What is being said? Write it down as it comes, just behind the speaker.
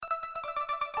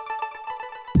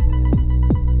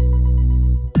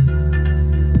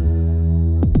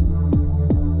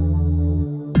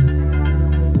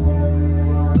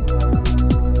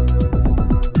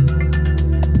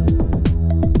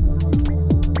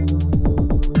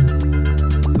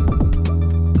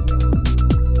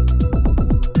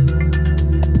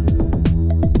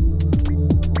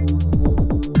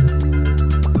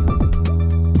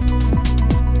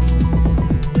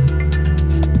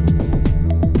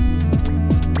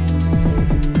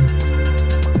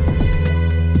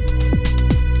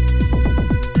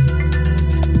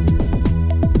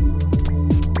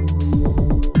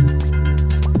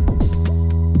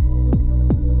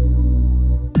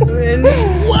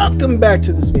Welcome back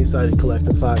to the Space Sided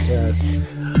Collective podcast,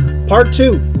 part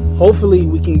 2. Hopefully,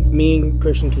 me and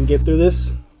Christian can get through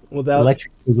this without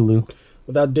Electric Boogaloo,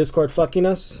 without Discord fucking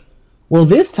us. Well,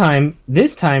 this time,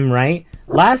 right?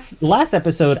 Last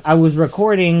episode, I was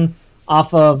recording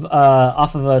off of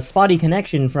a spotty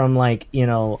connection from a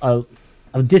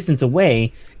distance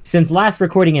away. Since last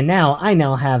recording and now, I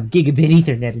now have gigabit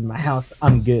Ethernet in my house.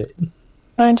 I'm good.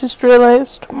 I just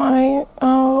realized my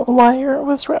wire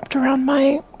was wrapped around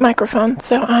my microphone,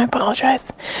 so I apologize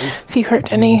if you heard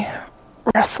any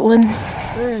rustling.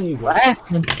 There you go.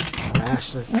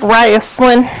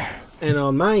 Wrestling. And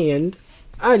on my end,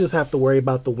 I just have to worry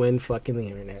about the wind fucking the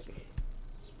internet.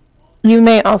 You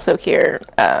may also hear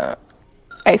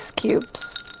ice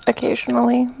cubes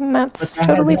occasionally, and that's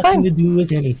totally has fine. nothing to do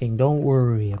with anything. Don't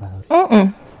worry about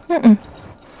it.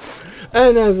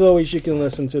 And as always, you can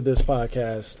listen to this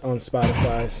podcast on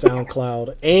Spotify,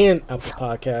 SoundCloud, and Apple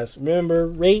Podcasts. Remember,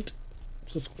 rate,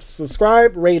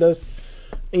 subscribe, rate us.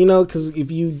 You know, because if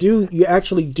you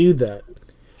actually do that,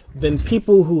 then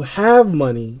people who have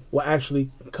money will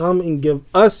actually come and give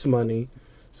us money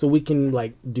so we can,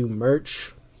 do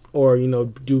merch or,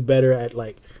 do better at,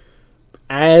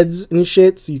 ads and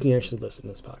shit so you can actually listen to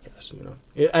this podcast,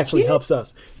 It actually helps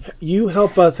us. You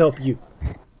help us help you.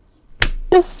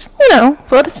 Just,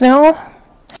 let us know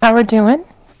how we're doing,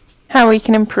 how we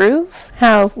can improve,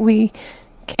 how we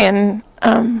can,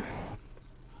 I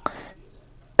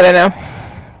don't know.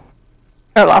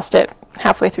 I lost it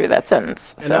halfway through that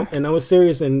sentence. And I was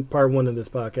serious in part 1 of this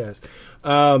podcast.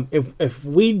 If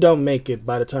we don't make it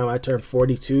by the time I turn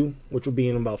 42, which will be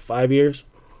in about 5 years,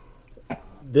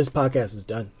 this podcast is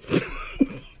done.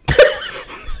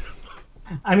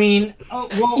 I mean,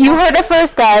 you heard it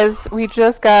first, guys. We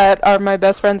just got my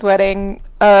best friend's wedding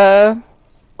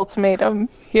ultimatum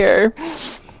here.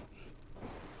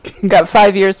 You got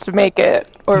 5 years to make it,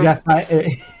 or you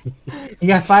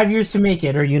got 5 years to make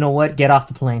it, or you know what? Get off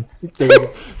the plane. There you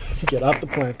go. Get off the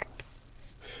plane.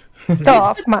 Get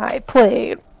off my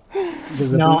plane.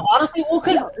 No, honestly,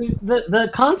 because the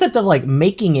concept of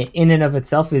making it in and of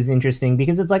itself is interesting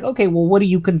because it's okay, well, what do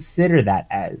you consider that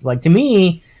as? To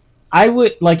me, I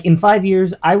would in 5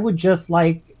 years, I would just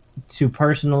like to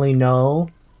personally know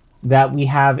that we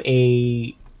have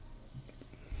a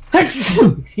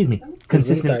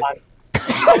consistent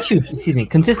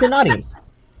audience.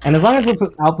 And as long as we're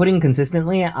outputting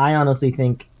consistently, I honestly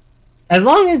think as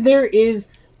long as there is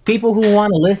people who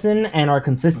want to listen and are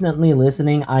consistently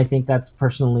listening, I think that's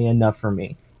personally enough for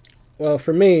me. Well,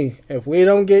 for me, if we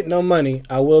don't get no money,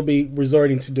 I will be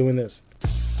resorting to doing this.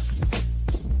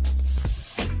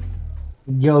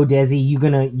 Yo, Desi, you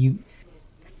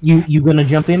gonna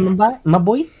jump in, my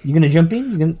boy? You gonna jump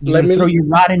in? You gonna throw your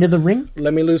rod into the ring?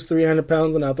 Let me lose 300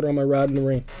 pounds and I'll throw my rod in the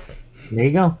ring. There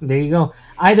you go.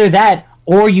 Either that,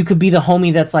 or you could be the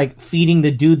homie that's feeding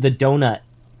the dude the donut.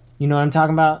 You know what I'm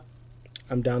talking about?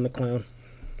 I'm down the clown.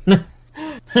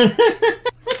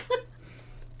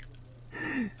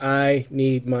 I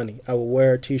need money. I will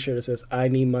wear a t-shirt that says, I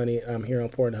need money. I'm here on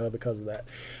Pornhub because of that.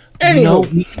 Anyhow.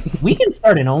 We can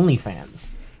start an OnlyFans.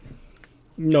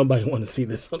 Nobody want to see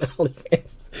this on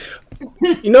OnlyFans.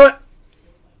 You know what?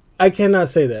 I cannot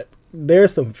say that.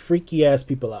 There's some freaky ass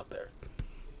people out there.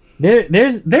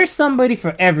 There's somebody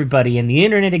for everybody, and the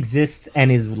internet exists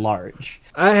and is large.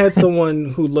 I had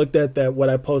someone who looked at what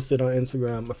I posted on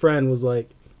Instagram. A friend was like,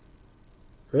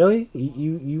 "Really?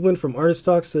 You went from artist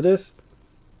talks to this?"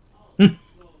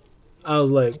 I was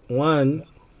like, one,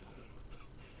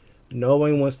 no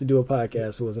one wants to do a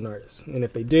podcast who is an artist, and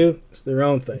if they do, it's their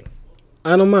own thing.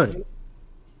 I don't mind.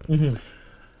 Mm-hmm.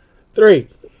 3,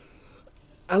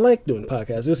 I like doing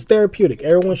podcasts. It's therapeutic.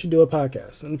 Everyone should do a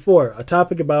podcast. And 4, a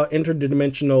topic about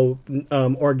interdimensional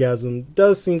orgasm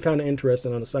does seem kind of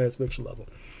interesting on a science fiction level.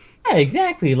 Yeah,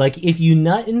 exactly. If you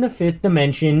nut in the 5th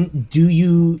dimension, do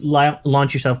you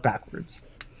launch yourself backwards?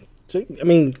 So, I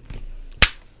mean,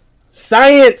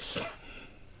 science!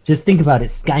 Just think about it.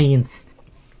 Science.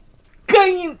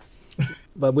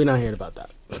 But we're not hearing about that.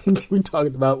 We're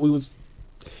talking about,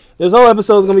 this whole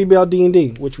episode is going to be about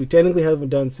D&D, which we technically haven't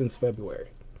done since February.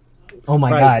 Oh my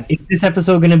god. Is this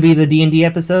episode going to be the D&D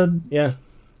episode? Yeah.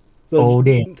 So,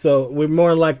 damn. So we're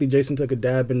more likely Jason took a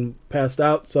dab and passed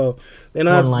out, so they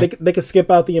could skip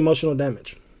out the emotional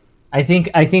damage. I think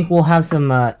we'll have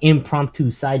some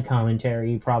impromptu side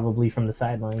commentary probably from the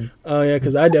sidelines. Oh yeah,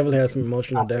 because I definitely had some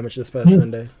emotional damage this past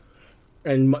Sunday.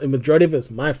 And the majority of it's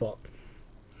my fault.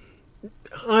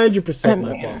 100%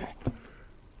 my fault.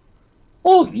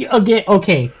 Oh, again,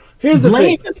 okay. Here's the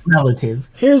thing. Blame is relative.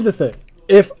 Here's the thing.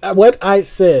 If what I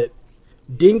said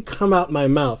didn't come out my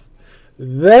mouth,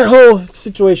 That whole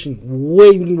situation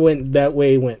went that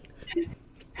way it went.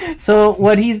 So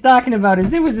what he's talking about is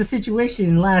there was a situation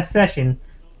in last session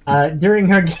during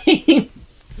her game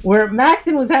where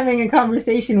Maxon was having a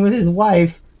conversation with his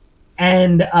wife,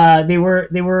 and they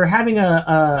were having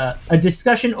a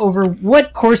discussion over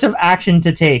what course of action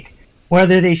to take,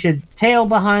 whether they should tail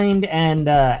behind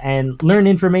and learn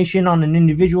information on an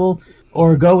individual,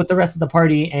 or go with the rest of the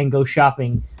party and go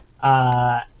shopping.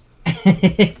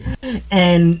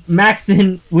 And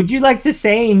Maxon, would you like to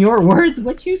say in your words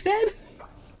what you said?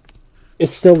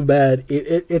 It's still bad.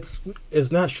 It's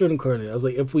not sugarcoating. I was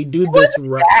like, if we do this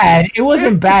right, bad. It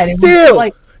wasn't bad. It Still, was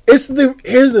like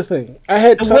here's the thing. I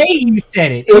had the way you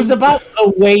said it. It was about the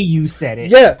way you said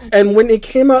it. Yeah, and when it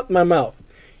came out my mouth,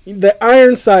 the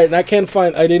Ironside, and I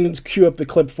didn't cue up the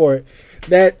clip for it.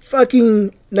 That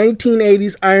fucking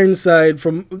 1980s Ironside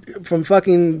from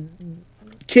fucking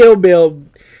Kill Bill.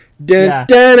 The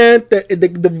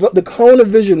cone of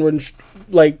vision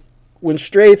went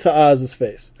straight to Oz's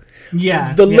face.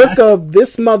 Yeah. The look of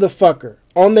this motherfucker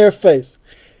on their face.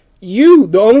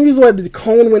 The only reason why the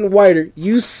cone went wider,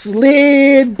 you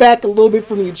slid back a little bit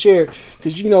from your chair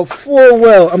because you know full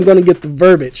well I'm going to get the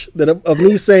verbiage of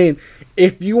me saying,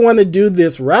 if you want to do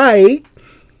this right.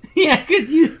 Yeah, because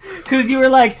you were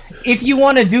like, if you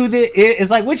want to do this,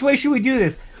 it's like, which way should we do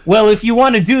this? Well, if you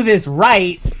want to do this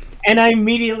right, and I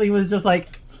immediately was just like,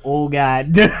 oh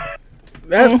god.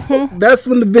 That's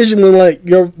when the vision went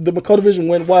the Makoto vision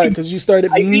went wide because you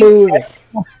started moving.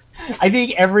 I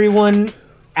think everyone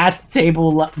at the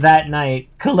table that night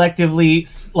collectively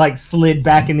slid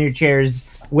back in their chairs,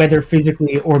 whether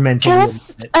physically or mentally.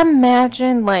 Just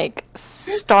imagine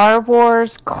Star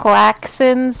Wars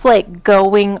klaxons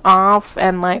going off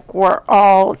and we're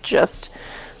all just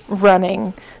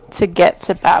running to get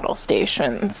to battle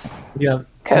stations. Yep.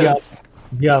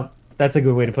 Yep. That's a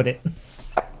good way to put it.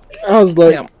 I was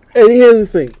like, and here's the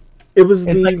thing. It was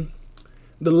the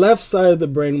left side of the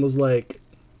brain was like,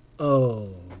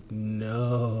 oh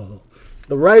no.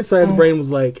 The right side of the brain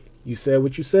was like, you said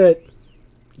what you said.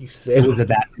 You said it was at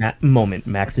that moment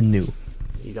Maxon knew.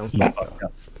 You don't fucked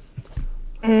up.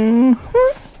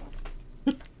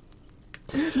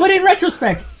 But in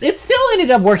retrospect, it still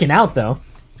ended up working out though.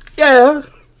 Yeah.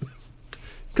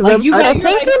 I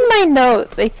think in my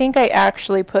notes, I think I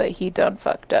actually put he done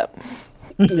fucked up.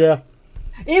 Yeah.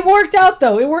 It worked out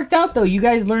though. You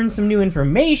guys learned some new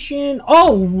information.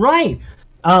 Oh right.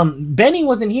 Benny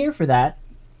wasn't here for that.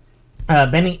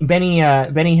 Benny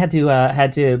had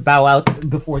to bow out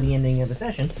before the ending of the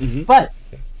session. Mm-hmm. But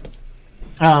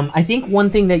I think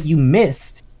one thing that you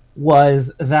missed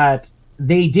was that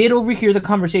they did overhear the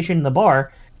conversation in the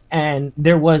bar, and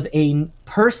there was a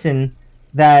person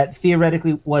that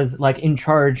theoretically was in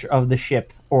charge of the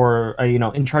ship, or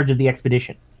in charge of the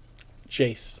expedition.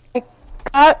 Chase. I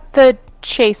got the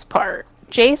Chase part.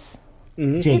 Jace?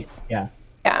 Mm-hmm. Jace, yeah.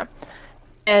 Yeah.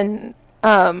 And,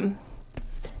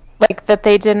 that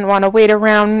they didn't want to wait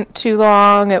around too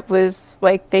long. It was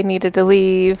they needed to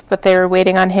leave, but they were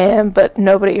waiting on him, but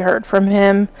nobody heard from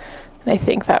him. And I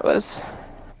think that was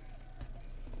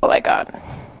all I got.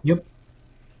 Yep.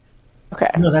 Okay.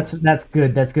 No, that's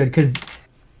good. That's good, because...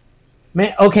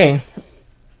 Man, okay.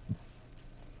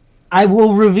 I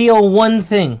will reveal one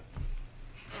thing.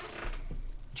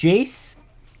 Jace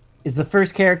is the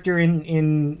first character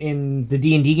in the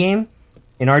D&D game,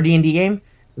 in our D&D game,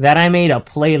 that I made a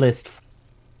playlist.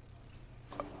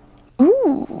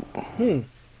 Ooh.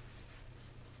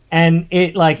 And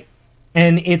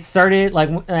it started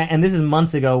and this is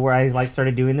months ago where I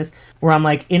started doing this, where I'm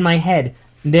in my head,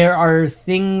 there are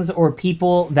things or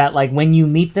people that when you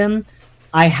meet them,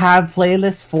 I have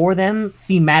playlists for them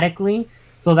thematically,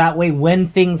 so that way when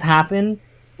things happen,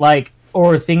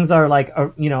 or things are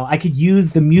I could use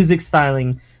the music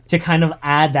styling to kind of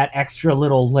add that extra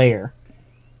little layer.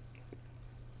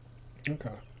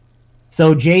 Okay.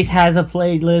 So Jace has a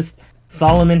playlist,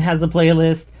 Solomon has a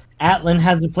playlist, Atlan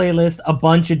has a playlist, a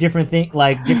bunch of different things,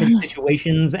 different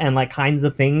situations and kinds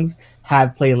of things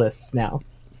have playlists now.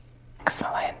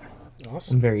 Excellent.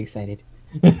 Awesome. I'm very excited.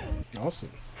 Awesome.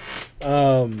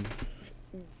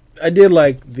 I did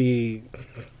the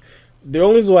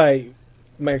only reason why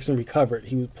Maxon recovered,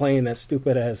 he was playing that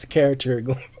stupid ass character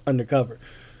going undercover.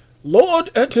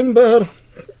 Lord Ettenberg,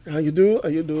 how you do?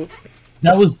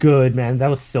 That was good, man. That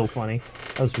was so funny.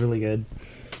 That was really good.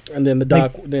 And then the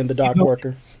dock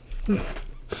worker.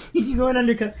 You going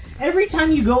undercover. Every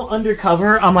time you go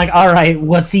undercover, I'm like, all right,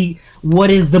 what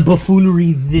is the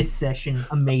buffoonery this session?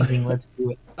 Amazing, let's do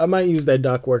it. I might use that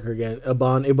dock worker again.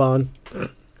 Ibon.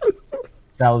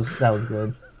 That was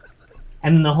good.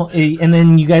 and and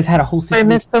then you guys had a whole. I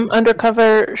missed some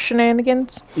undercover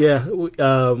shenanigans. Yeah,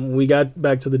 we got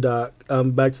back to the dock,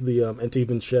 back to the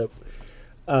Antibon ship.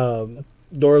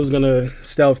 Dora was gonna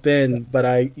stealth in, but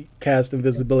I cast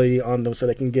invisibility on them so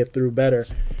they can get through better.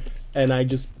 And I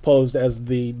just posed as to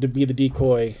be the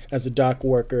decoy as a dock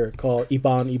worker called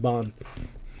Iban.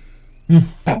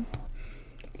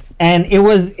 And it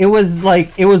was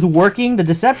working. The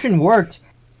deception worked,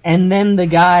 and then the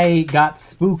guy got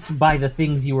spooked by the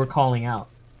things you were calling out.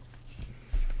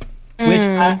 Which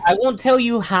I won't tell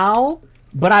you how,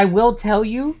 but I will tell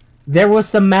you there was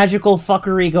some magical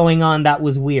fuckery going on that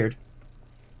was weird.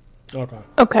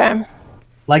 Okay.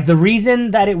 Like, the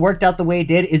reason that it worked out the way it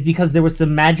did is because there was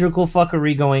some magical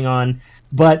fuckery going on,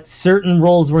 but certain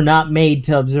rolls were not made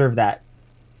to observe that.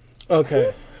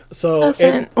 Okay. So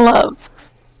doesn't love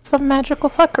some magical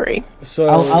fuckery.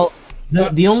 So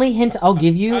the only hint I'll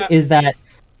give you is that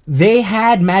they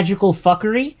had magical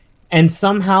fuckery, and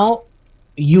somehow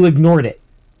you ignored it.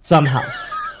 Somehow.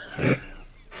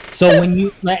 So when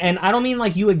you... And I don't mean,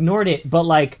 like, you ignored it, but,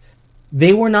 like,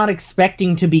 they were not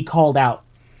expecting to be called out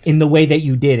in the way that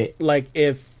you did it. Like,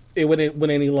 if it wouldn't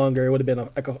went any longer, it would have been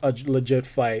a legit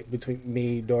fight between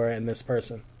me, Dora, and this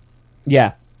person.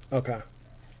 Yeah. Okay.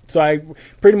 So I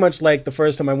pretty much, like, the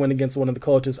first time I went against one of the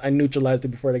cultists, I neutralized it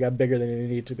before they got bigger than it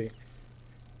needed to be.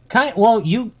 Well,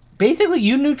 you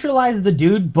neutralized the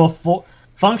dude before...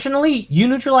 Functionally, you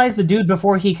neutralized the dude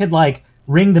before he could, like,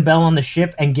 ring the bell on the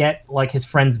ship and get, like, his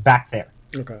friends back there.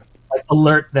 Okay. Like,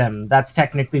 alert them. That's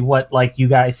technically what, like, you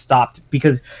guys stopped,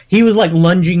 because he was, like,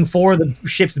 lunging for the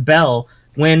ship's bell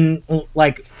when,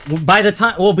 like, by the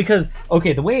time... Well, because,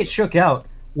 okay, the way it shook out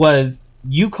was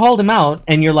you called him out,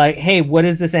 and you're like, hey, what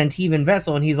is this Antibon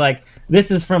vessel? And he's like, this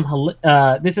is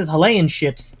Halayan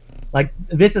ships. Like,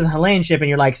 this is a Halayan ship, and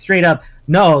you're like, straight up,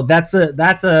 no, that's a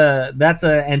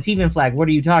Antibon flag. What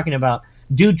are you talking about?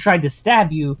 Dude tried to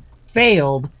stab you,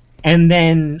 failed, and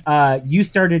then you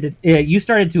started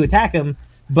to attack him,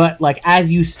 but, like,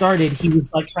 as you started, he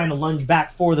was, like, trying to lunge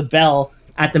back for the bell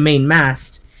at the main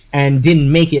mast and didn't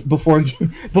make it before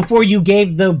you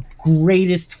gave the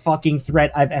greatest fucking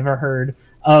threat I've ever heard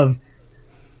of,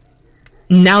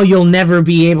 now you'll never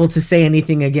be able to say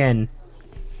anything again.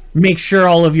 Make sure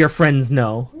all of your friends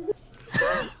know.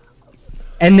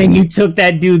 And then you took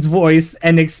that dude's voice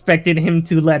and expected him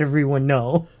to let everyone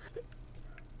know.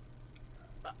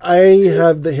 I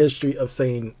have the history of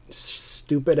saying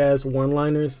stupid-ass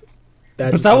one-liners.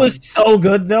 But that was so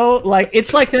good, though. Like,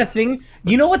 it's like that thing...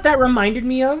 You know what that reminded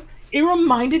me of? It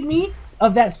reminded me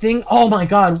of that thing... Oh, my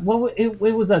God. It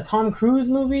was a Tom Cruise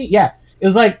movie? Yeah. It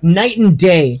was like Night and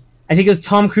Day. I think it was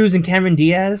Tom Cruise and Cameron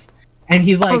Diaz. And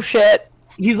he's like... Oh, shit.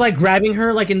 He's, like, grabbing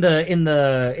her, like, in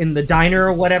the diner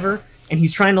or whatever. And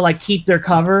he's trying to, like, keep their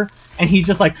cover. And he's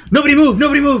just like, nobody move,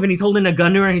 nobody move. And he's holding a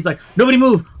gun to her. And he's like, nobody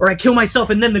move, or I kill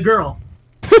myself and then the girl.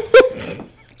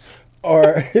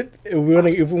 Or if we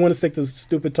want to stick to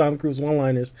stupid Tom Cruise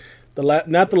one-liners,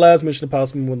 not the last Mission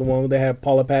Impossible, but the one where they had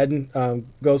Paula Patton,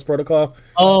 Ghost Protocol.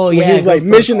 Oh, yeah. He was like,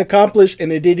 mission accomplished,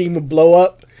 and it didn't even blow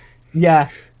up. Yeah.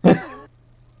 I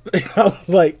was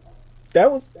like,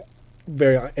 that was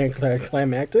very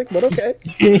anticlimactic, but okay.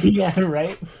 Yeah,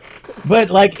 right. But,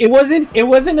 like, it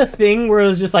wasn't a thing where it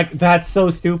was just like, that's so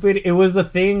stupid. It was a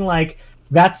thing like,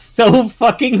 that's so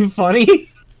fucking funny.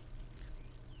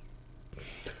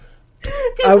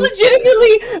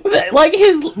 Legitimately,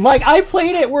 like, I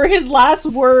played it where his last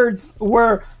words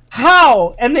were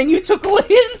how, and then you took away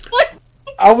his, like...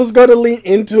 I was gonna lean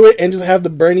into it and just have the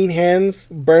burning hands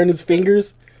burn his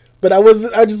fingers, but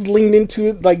I just leaned into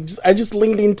it, like, I just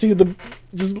leaned into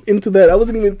that. I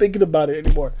wasn't even thinking about it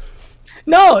anymore.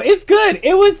 No, it's good.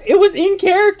 It was in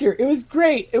character. It was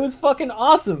great. It was fucking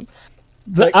awesome.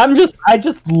 I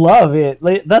just love it.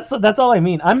 Like, that's all I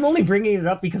mean. I'm only bringing it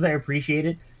up because I appreciate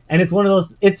it, and it's one of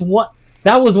those.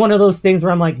 That was one of those things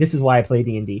where I'm like, this is why I play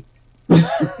D&D.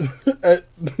 I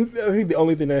think the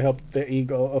only thing that helped the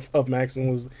ego of Maxim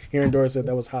was hearing Dora said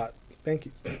that was hot. Thank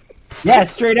you. Yeah,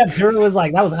 straight up, Dora was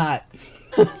like, that was hot.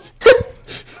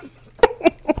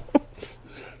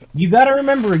 You gotta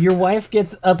remember, your wife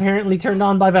gets apparently turned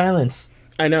on by violence.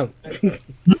 I know.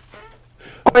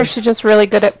 Or she's just really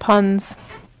good at puns.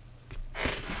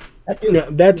 Yeah,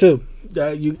 that too.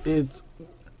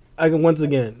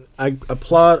 I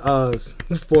applaud Oz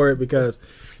for it, because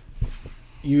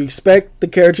you expect the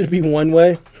character to be one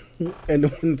way,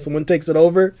 and when someone takes it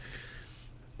over,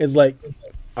 it's like,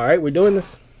 all right, we're doing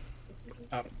this.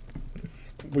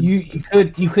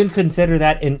 You could consider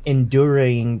that an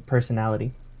enduring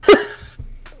personality.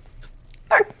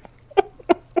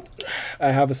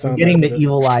 I have a sound. Getting the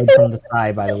evil eye from the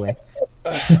sky, by the way.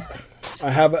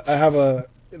 What? I have a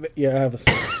sound. Yeah,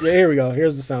 here we go.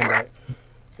 Here's the sound bite.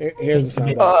 Here's the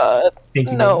sound bite. Thank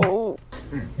you. No.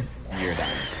 You're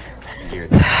done. You're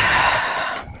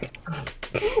done.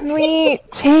 Can we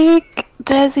take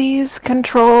Desi's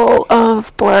control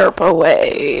of Blurp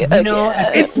away? You know, again?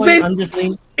 at this point, I'm just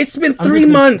leaning- It's been 3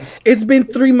 months. It's been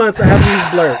 3 months. I haven't used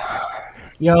Blurp.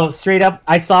 Yo, straight up,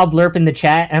 I saw Blurp in the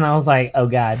chat, and I was like, "Oh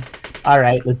God, all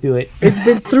right, let's do it." It's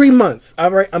been 3 months.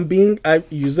 All right, I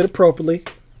used it appropriately.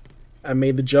 I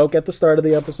made the joke at the start of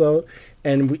the episode,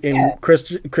 and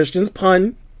Christian's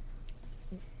pun,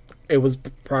 it was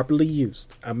properly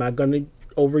used. I'm not going to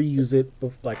overuse it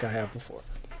like I have before.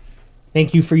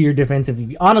 Thank you for your defensive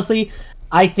view. Honestly,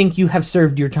 I think you have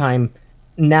served your time.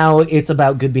 Now it's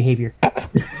about good behavior.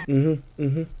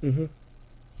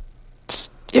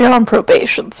 Just, you're on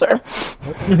probation, sir.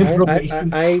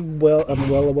 I'm well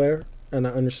aware, and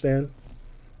I understand.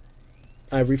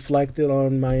 I reflected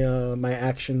on my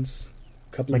actions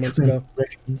a couple of months ago,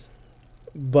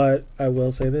 but I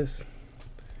will say this: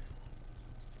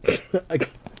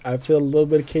 I feel a little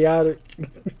bit of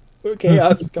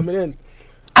chaos coming in.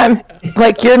 I'm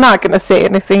like, you're not gonna say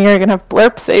anything. You're gonna have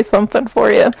Blurp say something for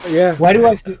you. Yeah. Why do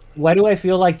I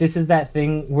feel like this is that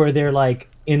thing where they're like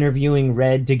interviewing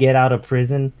Red to get out of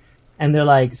prison, and they're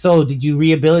like, "So, did you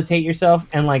rehabilitate yourself?"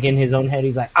 And like in his own head,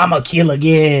 he's like, "I'ma kill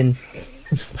again."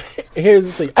 Here's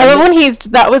the thing. I love when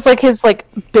that was like his like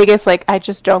biggest like I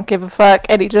just don't give a fuck,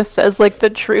 and he just says like the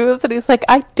truth, and he's like,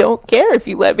 I don't care if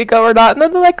you let me go or not, and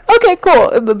then they're like, okay, cool,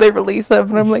 and then they release him,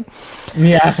 and I'm like,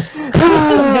 Yeah.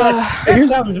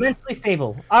 Sounds mentally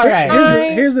stable. All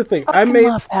right. Here's the thing. I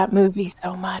love that movie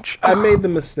so much. I made the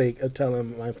mistake of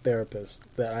telling my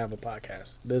therapist that I have a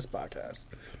podcast. This podcast.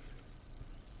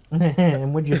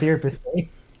 And what'd your therapist say?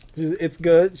 It's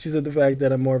good. She said the fact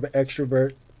that I'm more of an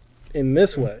extrovert in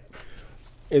this way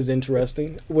is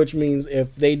interesting, which means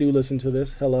if they do listen to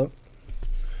this, hello.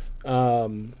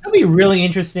 It'll be really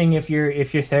interesting if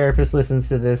your therapist listens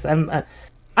to this.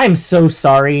 I'm so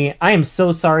sorry. I am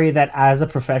so sorry that as a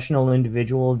professional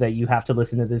individual that you have to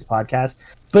listen to this podcast.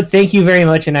 But thank you very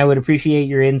much, and I would appreciate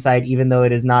your insight, even though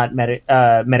it is not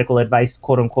medical advice,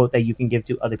 quote unquote, that you can give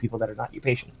to other people that are not your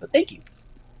patients. But thank you.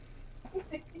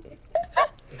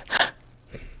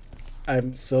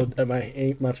 I'm so I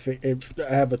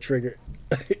have a trigger,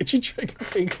 itchy trigger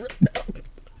finger right now.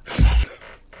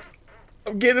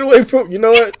 I'm getting away from. You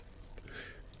know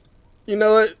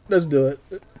what? Let's do it.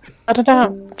 Let it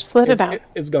out. Just let it out.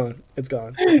 It's gone. It's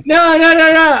gone. No.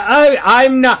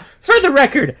 I'm not. For the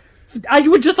record, I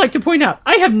would just like to point out,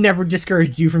 I have never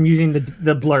discouraged you from using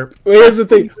the Blurp. Well, here's the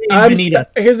thing.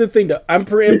 Here's the thing, though. I'm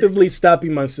preemptively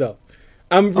stopping myself.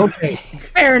 Okay.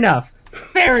 Fair enough.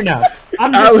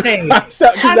 I'm just saying.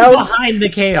 I'm behind the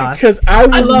chaos. Because I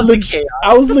love the chaos.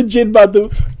 I was legit about the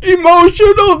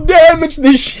emotional damage.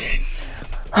 This shit.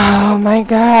 Oh my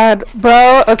god,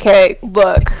 bro. Okay,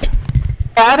 look.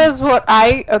 That is what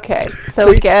okay. So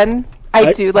again,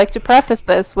 I do like to preface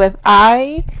this with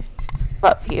I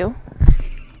love you.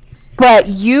 But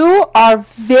you are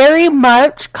very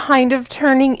much kind of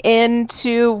turning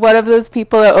into one of those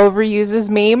people that overuses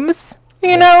memes,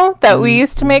 you know, that we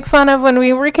used to make fun of when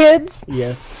we were kids.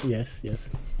 Yes.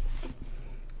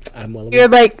 I'm well aware. You're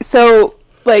like,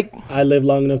 I live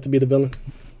long enough to be the villain.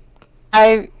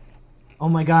 Oh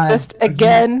my god. Just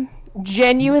again,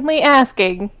 genuinely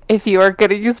asking if you are going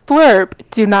to use Blurp,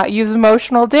 do not use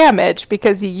emotional damage,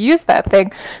 because you use that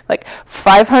thing like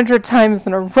 500 times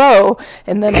in a row,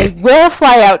 and then I will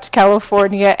fly out to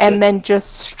California and then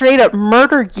just straight up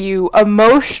murder you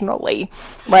emotionally.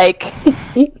 Like...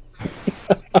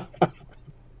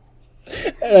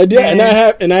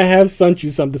 and I have sent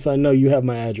you something, so I know you have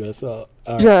my address. So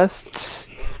right. Just...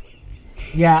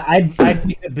 Yeah, I'd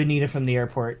pick up Benita from the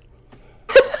airport.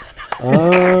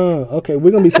 Oh, okay. We're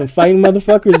gonna be some fighting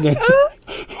motherfuckers then.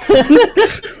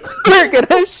 We're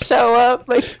gonna show up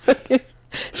like fucking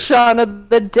Shaun of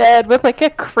the Dead with like a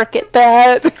cricket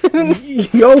bat.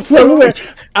 Yo, from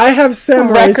I have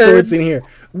samurai swords in here.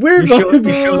 We're gonna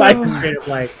be fighting.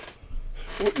 Like,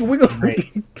 we're gonna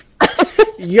be.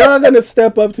 Y'all gonna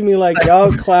step up to me like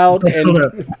y'all Cloud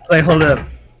and hold up.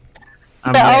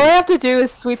 All I have to do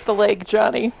is sweep the leg,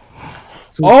 Johnny.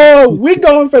 Oh, we're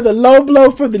going for the low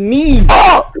blow for the knees.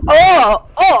 Oh!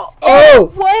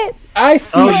 What? I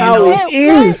see how it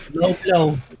is. Low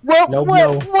blow.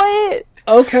 What?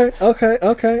 Okay. I'm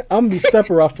gonna be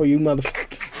Sephiroth for you,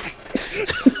 motherfuckers.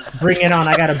 Bring it on!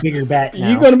 I got a bigger bat now.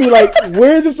 You're gonna be like,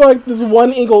 where the fuck does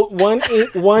one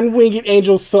winged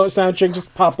angel soundtrack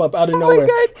just pop up out of nowhere?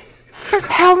 My God.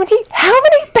 How many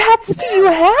bats do you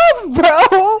have,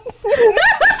 bro?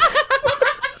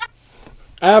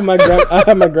 I have my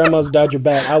grandma's Dodger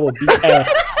bat. I will beat ass.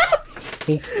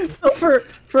 So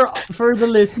for the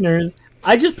listeners,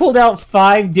 I just pulled out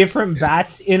 5 different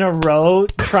bats in a row,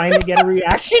 trying to get a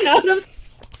reaction out of.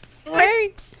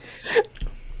 Wait.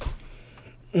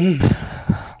 And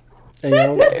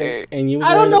you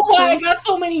I don't know why I got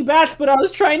so many bats, but I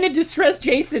was trying to distress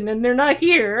Jason, and they're not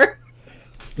here.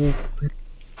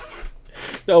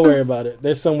 Don't worry about it.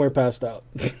 They're somewhere passed out.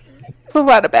 It's a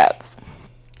lot of bats.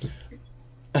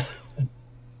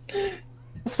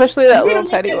 Especially that little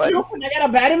tiny one. When I got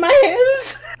a bat in my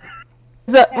hands.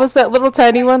 Was that little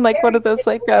tiny one like one of those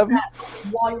like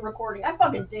While you're recording, I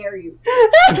fucking dare you.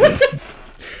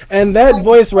 And that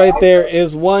voice right there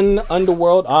is one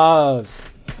Underworld Oz.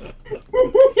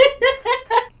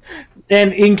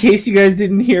 And in case you guys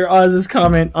didn't hear Oz's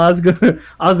comment, Oz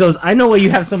goes, I know why you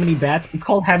have so many bats. It's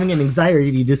called having an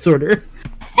anxiety disorder.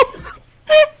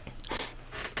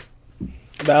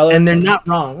 Valid. And they're not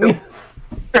wrong.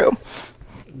 True.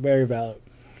 Very valid.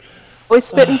 Always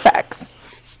spitting facts.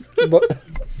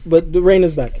 But the rain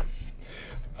is back.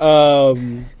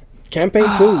 Campaign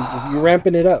 2, you're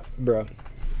ramping it up, bro.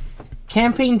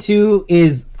 Campaign 2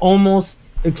 is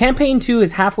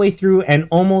halfway through and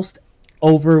almost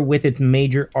over with its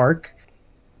major arc.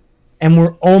 And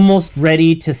we're almost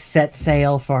ready to set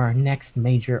sail for our next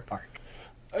major arc.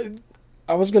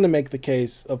 I was going to make the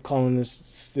case of calling this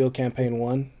still Campaign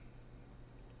 1.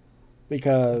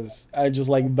 Because I just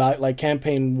like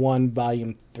Campaign 1,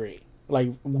 Volume 3. Like,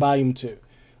 Volume 2.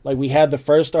 Like, we had the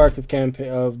first arc of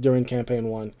during Campaign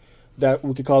 1. That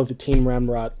we could call it the Team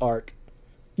Ramrod arc.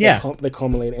 Yeah. That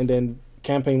culminated. And then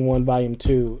Campaign 1, Volume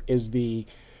 2 is the...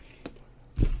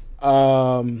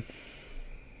 the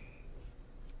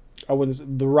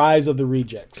Rise of the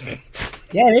Rejects.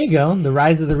 Yeah, there you go. The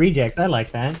Rise of the Rejects. I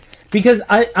like that. Because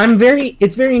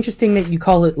it's very interesting that you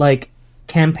call it, like,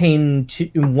 Campaign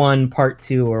 1 Part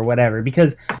 2 or whatever.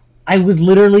 Because I was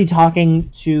literally talking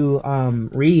to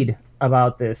Reed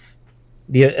about this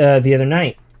the other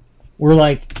night. We're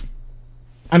like,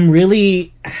 I'm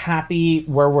really happy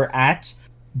where we're at,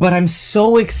 but I'm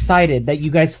so excited that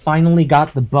you guys finally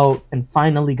got the boat and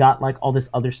finally got like all this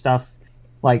other stuff,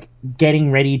 like getting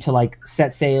ready to like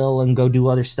set sail and go do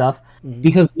other stuff. Mm-hmm.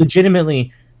 Because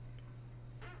legitimately,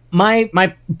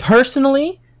 my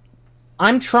personally,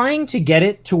 I'm trying to get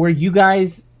it to where you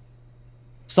guys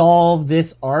solve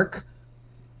this arc,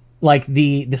 like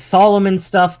the Solomon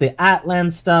stuff, the Atlan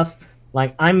stuff.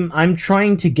 Like I'm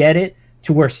trying to get it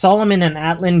to where Solomon and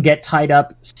Atlan get tied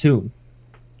up soon.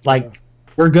 Like,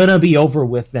 we're gonna be over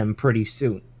with them pretty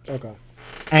soon. Okay.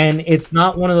 And it's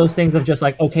not one of those things of just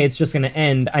like, okay, it's just gonna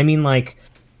end. I mean, like,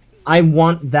 I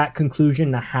want that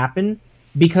conclusion to happen,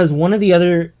 because one of the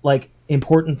other, like,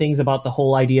 important things about the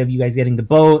whole idea of you guys getting the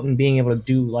boat and being able to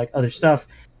do, like, other stuff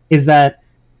is that,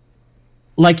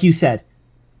 like you said,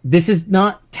 this is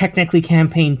not technically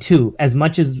Campaign 2. As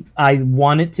much as I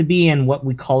want it to be and what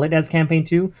we call it as Campaign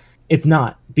 2, it's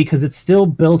not, because it's still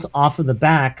built off of the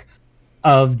back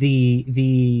of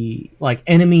the like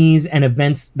enemies and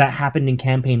events that happened in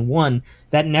Campaign 1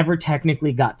 that never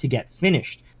technically got to get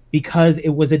finished, because it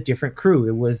was a different crew.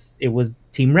 It was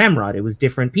Team Ramrod. It was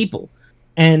different people.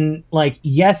 And like,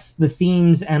 yes, the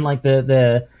themes and like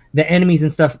the enemies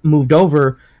and stuff moved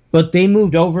over, but they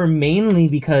moved over mainly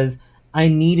because I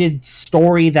needed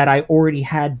story that I already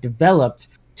had developed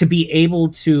to be able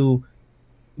to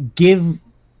give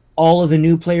all of the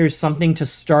new players something to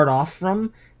start off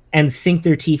from and sink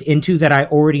their teeth into, that I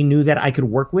already knew that I could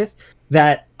work with,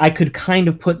 that I could kind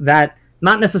of put that,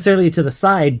 not necessarily to the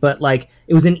side, but like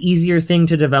it was an easier thing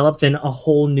to develop than a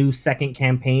whole new second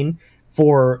campaign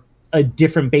for a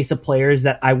different base of players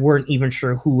that I weren't even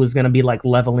sure who was going to be like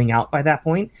leveling out by that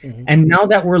point. Mm-hmm. And now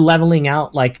that we're leveling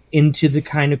out like into the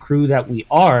kind of crew that we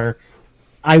are,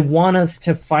 I want us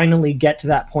to finally get to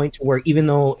that point to where, even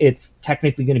though it's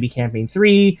technically going to be Campaign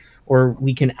 3, or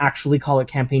we can actually call it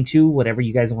Campaign 2, whatever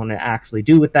you guys want to actually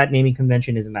do with that naming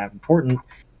convention isn't that important.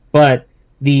 But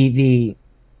the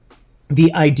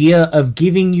idea of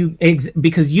giving you,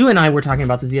 because you and I were talking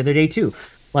about this the other day too,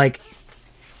 like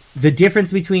the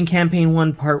difference between Campaign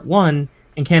 1 Part 1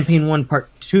 and Campaign 1 Part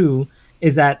 2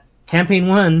 is that Campaign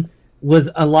 1 was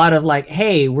a lot of like,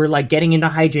 hey, we're like getting into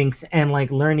hijinks and like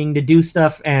learning to do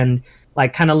stuff and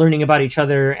like kind of learning about each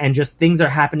other, and just things are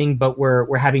happening, but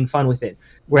we're having fun with it.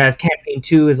 Whereas Campaign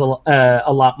 2 is a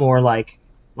lot more like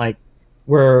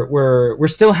we're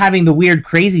still having the weird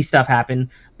crazy stuff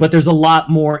happen, but there's a lot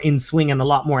more in swing and a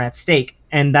lot more at stake.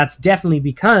 And that's definitely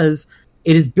because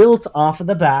it is built off of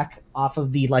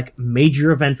the like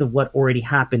major events of what already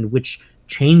happened, which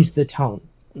changed the tone.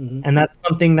 Mm-hmm. And that's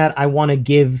something that I want to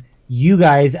give you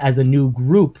guys as a new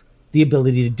group the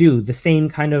ability to do the same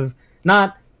kind of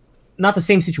not the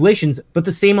same situations, but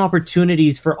the same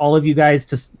opportunities for all of you guys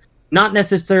to not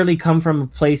necessarily come from a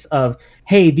place of,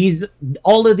 hey,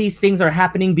 all of these things are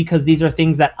happening because these are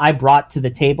things that I brought to the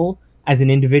table as an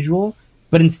individual,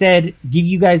 but instead give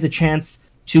you guys a chance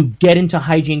to get into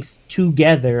hijinks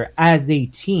together as a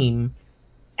team,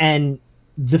 and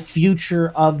the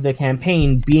future of the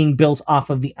campaign being built off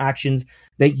of the actions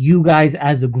that you guys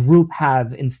as a group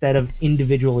have instead of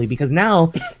individually. Because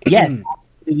now, yes,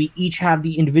 we each have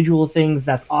the individual things.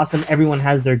 That's awesome. Everyone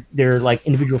has their like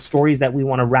individual stories that we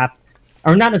want to wrap,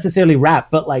 or not necessarily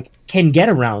wrap, but like can get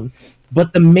around.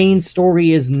 But the main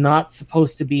story is not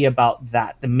supposed to be about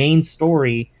that. The main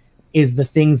story is the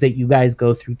things that you guys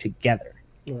go through together.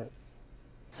 Right.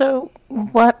 So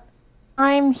what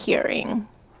I'm hearing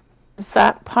is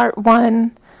that part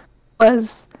 1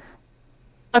 was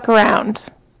fuck around.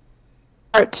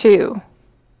 Part 2,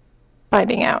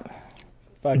 finding out.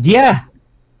 Yeah.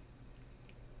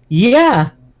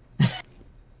 Yeah.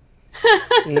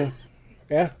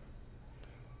 Yeah.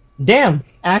 Damn.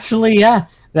 Actually, yeah.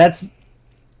 That's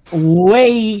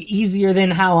way easier than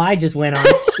how I just went on.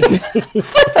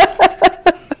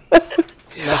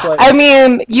 That's like, I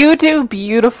mean, you do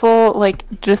beautiful, like,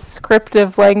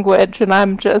 descriptive language, and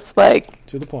I'm just, like,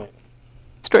 to the point.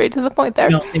 straight to the point there.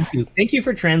 No, thank you. Thank you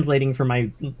for translating for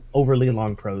my overly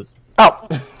long prose. Oh.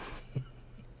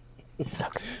 It's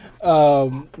okay.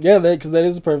 Yeah, because that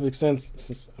is a perfect sense,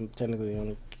 since I'm technically the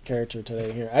only character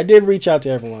today here. I did reach out to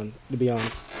everyone, to be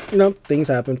honest. You know, things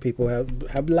happen. People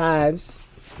have lives.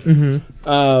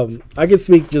 Mm-hmm. I could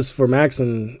speak just for Max,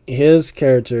 and his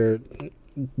character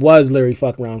was literally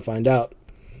fuck around, find out.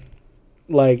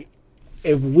 Like,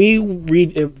 if we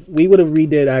would have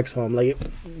redid Axe Home, like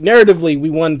narratively, we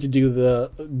wanted to do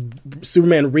the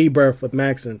Superman rebirth with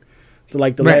Maxon to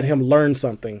let him learn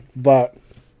something, but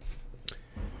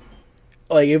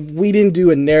like if we didn't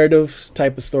do a narrative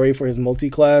type of story for his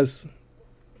multi-class,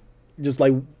 just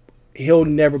like he'll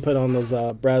never put on those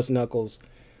brass knuckles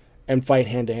and fight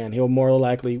hand to hand. He'll more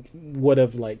likely would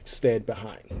have like stayed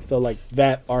behind. So like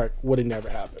that arc would have never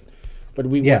happened. But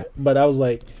but I was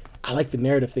like, I like the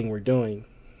narrative thing we're doing.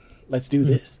 Let's do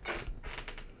this.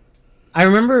 I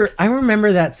remember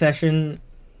that session,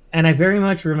 and I very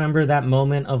much remember that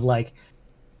moment of like,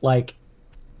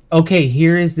 okay,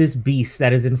 here is this beast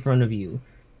that is in front of you,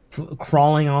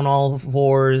 crawling on all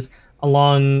fours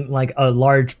along like a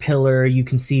large pillar. You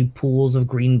can see pools of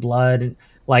green blood,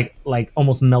 like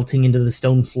almost melting into the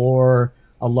stone floor.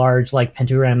 A large like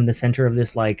pentagram in the center of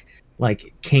this like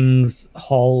king's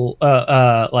hall,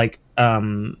 like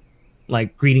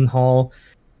greeting hall,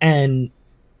 and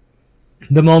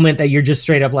the moment that you're just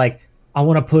straight up like, I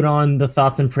want to put on the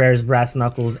thoughts and prayers brass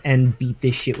knuckles and beat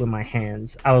this shit with my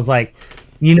hands. I was like,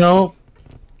 you know,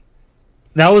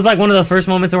 that was like one of the first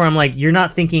moments where I'm like, you're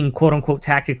not thinking quote unquote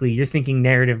tactically, you're thinking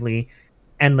narratively,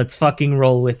 and let's fucking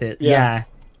roll with it. Yeah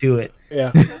do it.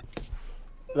 Yeah.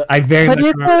 I very much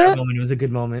remember that moment. It was a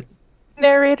good moment.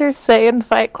 Narrator say in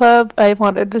Fight Club, I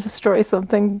wanted to destroy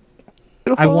something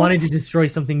beautiful. I wanted to destroy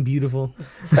something beautiful.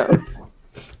 Oh.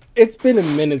 It's been a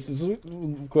minute since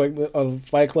on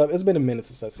Fight Club. It's been a minute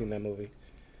since I've seen that movie.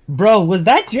 Bro, was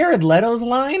that Jared Leto's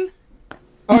line?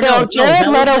 Oh, no, Jared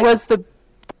Leto was the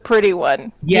pretty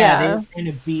one. Yeah. They were trying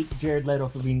to beat Jared Leto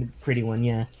for being the pretty one.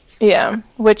 Yeah. Yeah,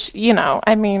 which, you know,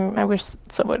 I mean, I wish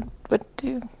someone would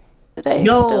do today.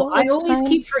 No, I always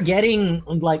keep forgetting.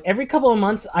 Like every couple of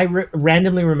months, I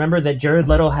randomly remember that Jared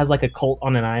Leto has like a cult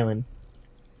on an island.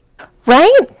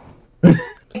 Right?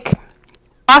 Like,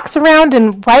 walks around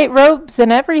in white robes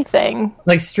and everything.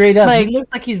 Like straight up, Like, he looks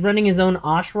like he's running his own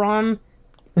ashram.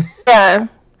 yeah.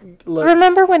 Look,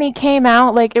 Remember when he came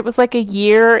out, like, it was like a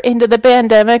year into the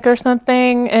pandemic or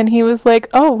something, and he was like,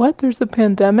 oh, what, there's a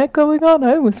pandemic going on?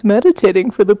 I was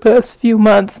meditating for the past few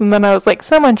months, and then I was like,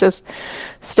 someone just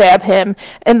stab him.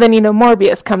 And then, you know,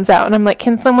 Morbius comes out, and I'm like,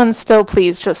 can someone still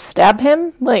please just stab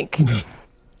him? Like,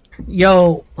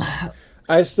 Yo,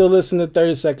 I still listen to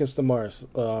 30 Seconds to Mars,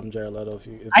 Jared Leto.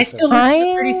 If I still listen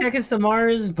to 30 Seconds to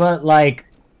Mars, but like,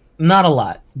 not a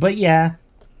lot. But yeah.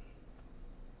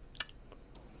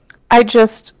 I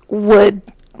just would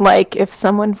like if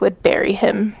someone would bury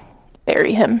him.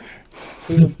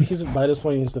 He's by this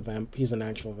point he's an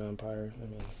actual vampire. I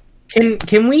mean,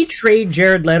 Can we trade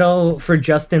Jared Leto for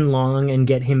Justin Long and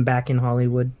get him back in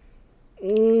Hollywood?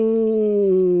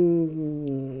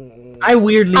 I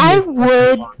weirdly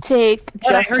would take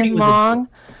But I heard he Justin was Long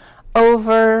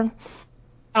over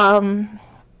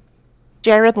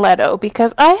Jared Leto,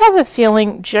 because I have a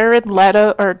feeling Jared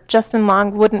Leto or Justin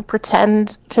Long wouldn't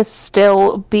pretend to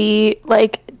still be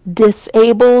like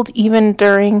disabled even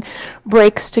during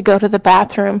breaks to go to the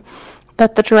bathroom,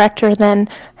 that the director then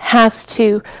has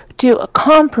to do a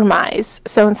compromise.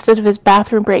 So instead of his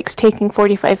bathroom breaks taking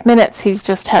 45 minutes, he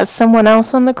just has someone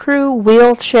else on the crew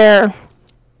wheelchair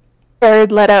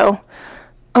Jared Leto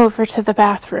over to the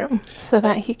bathroom so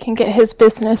that he can get his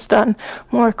business done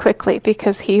more quickly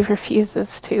because he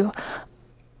refuses to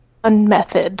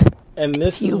unmethod. And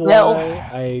this is you why will.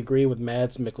 I agree with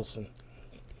Mads Mikkelsen.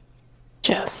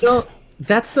 Just So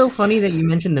that's so funny that you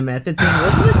mentioned the method thing.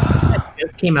 Wasn't it that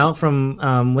just came out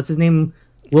from what's his name,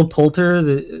 Will Poulter,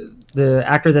 the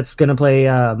actor that's gonna play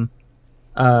Adam.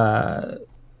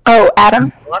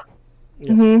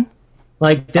 Mm-hmm.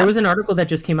 Like there was an article that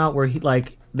just came out where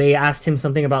they asked him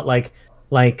something about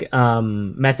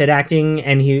method acting,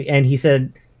 and he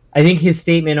said, I think his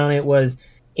statement on it was,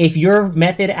 if your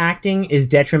method acting is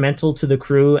detrimental to the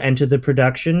crew and to the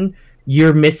production,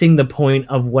 you're missing the point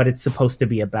of what it's supposed to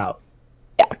be about.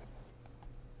 Yeah.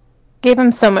 Gave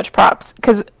him so much props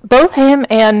because both him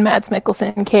and Mads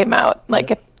Mikkelsen came out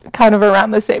kind of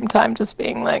around the same time, just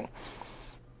being like,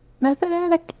 method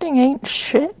acting ain't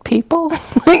shit, people.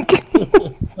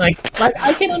 like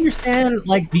I can understand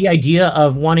the idea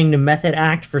of wanting to method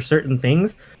act for certain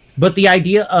things, but the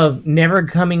idea of never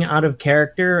coming out of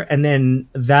character and then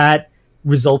that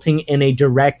resulting in a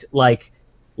direct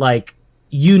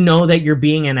you know that you're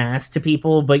being an ass to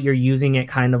people, but you're using it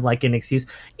kind of like an excuse.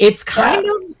 It's kind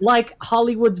of like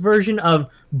Hollywood's version of,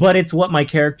 but it's what my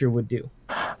character would do.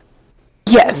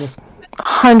 Yes,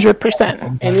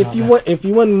 100%. And if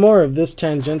you want more of this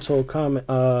tangential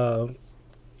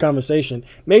conversation,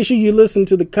 make sure you listen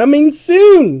to the coming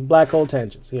soon Black Hole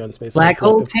Tangents here on the Space Black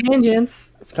Hole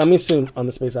Tangents. It's coming soon on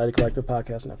the Space Oddity Collective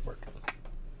Podcast Network.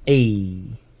 Hey.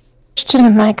 Christian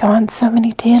and I go on so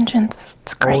many tangents.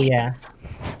 It's great. Oh yeah.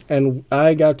 And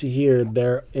I got to hear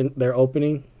their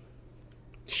opening,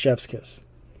 Chef's Kiss.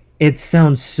 It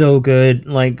sounds so good.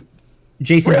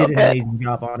 Jason Real did an good. amazing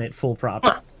job on it. Full props.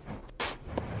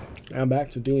 I'm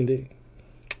back to D&D.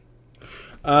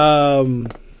 Because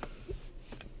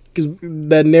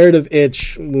that narrative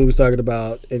itch we was talking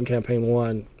about in campaign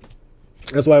 1,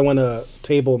 that's why I want to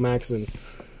table Maxon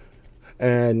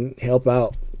and help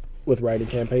out with writing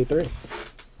campaign 3.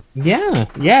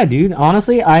 Yeah, dude.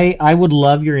 Honestly, I would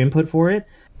love your input for it,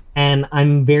 and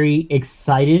I'm very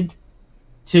excited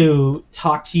to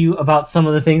talk to you about some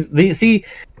of the things. The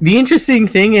interesting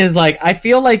thing is, I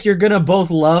feel like you're gonna both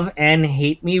love and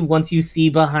hate me once you see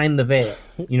behind the veil.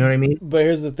 You know what I mean? But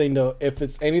here's the thing, though. If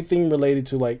it's anything related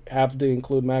to, have to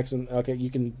include Maxon, okay, you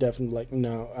can definitely,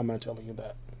 no, I'm not telling you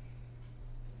that.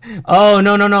 Oh,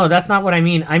 no. That's not what I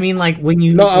mean. I mean, when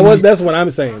you... No, that's what I'm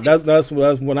saying. That's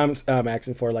what I'm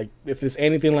asking for. If it's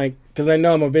anything because I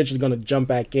know I'm eventually going to jump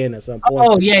back in at some point.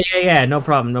 Oh, yeah. No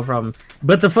problem.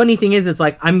 But the funny thing is, it's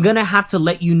I'm going to have to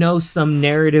let you know some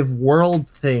narrative world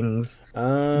things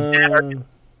that are gonna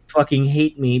fucking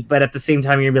hate me, but at the same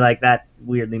time, you're going to be that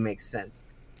weirdly makes sense.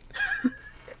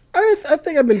 I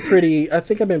think I've been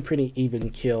pretty even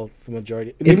keeled for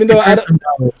majority. Even though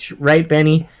knowledge, right,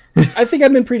 Benny? I think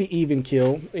I've been pretty even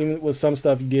keel, even with some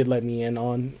stuff you did let me in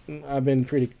on. I've been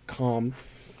pretty calm.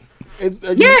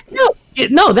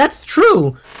 No, that's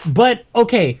true. But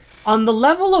okay, on the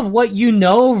level of what you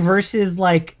know versus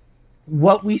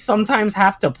what we sometimes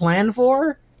have to plan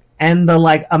for, and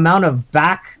the amount of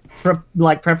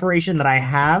preparation that I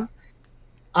have,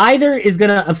 either is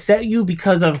gonna upset you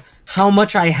because of how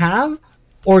much I have,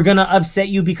 or gonna upset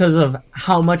you because of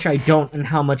how much I don't and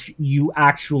how much you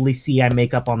actually see I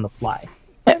make up on the fly.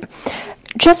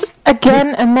 Just,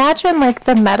 again, imagine,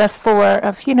 the metaphor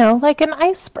of, an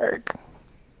iceberg.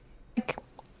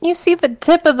 You see the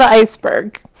tip of the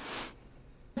iceberg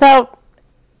without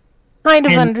kind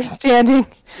of understanding.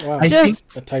 Wow,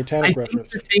 Just a Titanic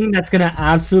reference. The thing that's gonna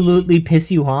absolutely piss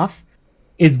you off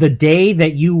is the day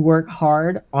that you work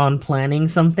hard on planning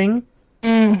something,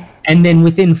 and then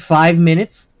within 5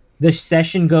 minutes, the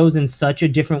session goes in such a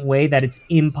different way that it's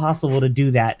impossible to do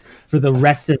that for the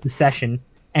rest of the session,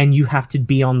 and you have to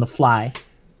be on the fly.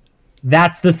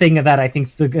 That's the thing that I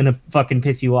think's gonna fucking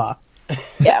piss you off.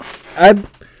 Yeah,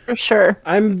 for sure.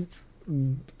 I'm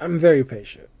very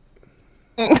patient.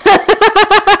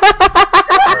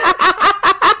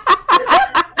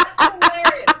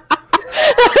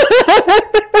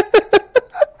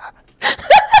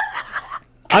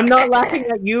 I'm not laughing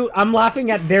at you. I'm laughing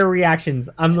at their reactions.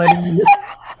 I'm letting you.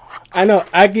 I know.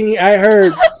 I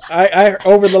heard.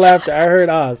 Over the laughter, I heard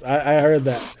Oz. I heard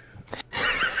that.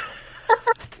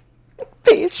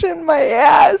 patient my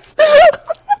ass.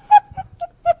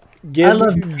 I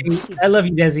love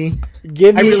you, Desi.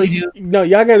 I really do. No,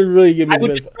 y'all gotta really give me I the would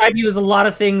benefit. describe you as a lot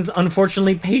of things.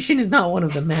 Unfortunately, patient is not one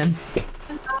of them, man.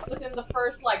 Not within the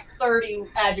first, 30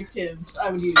 adjectives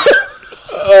I would use.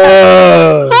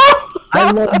 I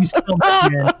love you so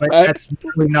much, man, but that's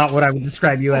really not what I would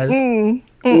describe you as.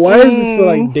 Why does this feel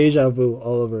like deja vu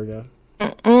all over again?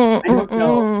 I don't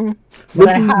know.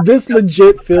 This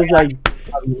legit feels like.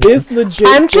 I'm just like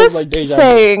deja vu.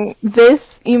 saying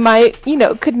this. You might,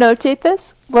 could notate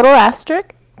this little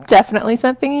asterisk. Definitely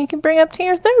something you can bring up to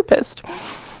your therapist,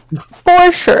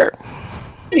 for sure.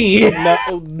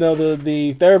 No,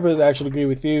 the therapist actually agree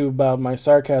with you about my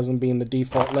sarcasm being the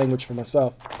default language for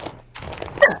myself.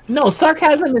 No,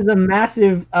 sarcasm is a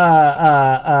massive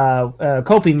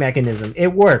coping mechanism. It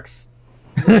works.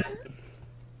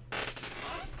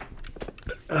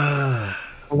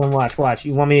 Hold on, watch.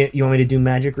 You want me to do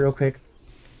magic real quick?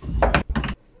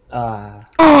 That's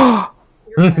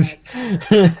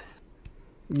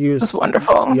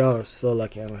wonderful. Y'all are so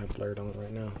lucky I don't have blurred on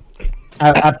right now.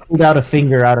 I pulled out a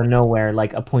finger out of nowhere,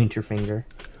 like a pointer finger.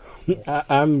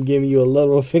 I'm giving you a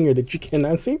little finger that you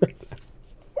cannot see right now.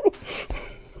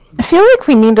 I feel like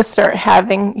we need to start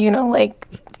having,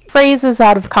 phrases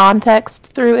out of context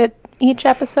through it each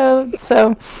episode.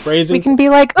 So Phrasing? we can be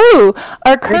like, ooh,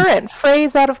 our current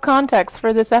phrase out of context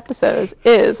for this episode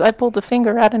is I pulled a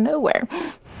finger out of nowhere. I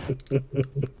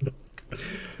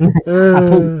pulled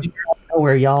a finger out of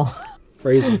nowhere, y'all.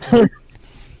 Phrasing.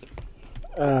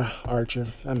 Archer,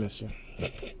 I miss you.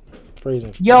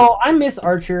 Phrasing. Yo, I miss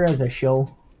Archer as a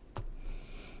show.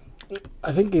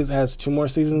 I think it has 2 more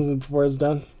seasons before it's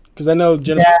done. Because I know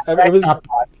Jennifer. Yeah, I stopped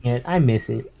watching it. I miss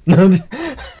it.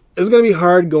 It's gonna be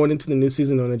hard going into the new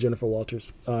season knowing that Jennifer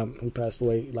Walters, who passed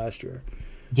away last year.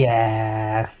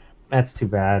 Yeah, that's too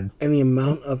bad. And the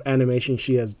amount of animation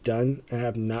she has done, I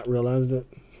have not realized it.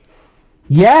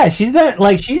 Yeah, she's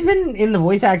been in the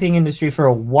voice acting industry for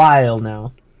a while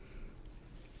now.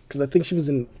 Because I think she was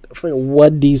in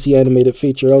what DC animated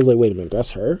feature. I was like, wait a minute,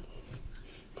 that's her?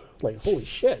 Like, holy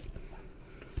shit.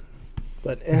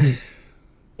 But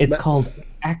it's called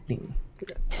acting.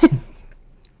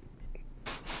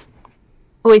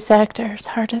 Voice actors,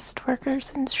 hardest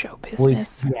workers in show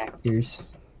business. Voice actors.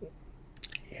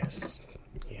 Yes.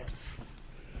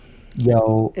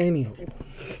 Yo.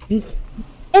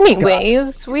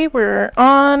 Anyways, we were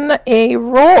on a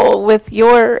roll with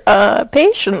your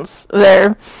patience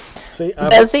there. See,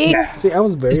 Desi? I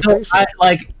was very So, patient.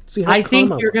 I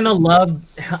think you're gonna love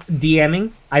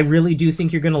DMing. I really do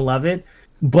think you're gonna love it.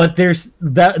 But those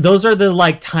are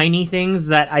the tiny things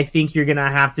that I think you're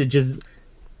gonna have to just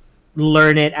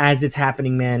learn it as it's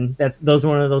happening, man. Those are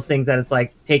one of those things that it's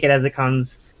take it as it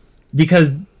comes,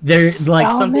 because there's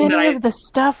something many of the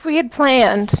stuff we had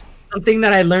planned. Something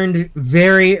that I learned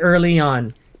very early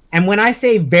on, and when I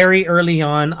say very early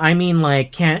on, I mean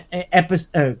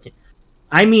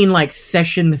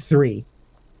session 3.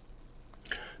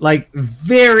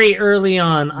 Very early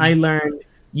on, I learned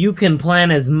you can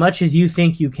plan as much as you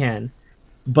think you can,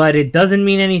 but it doesn't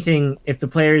mean anything if the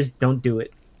players don't do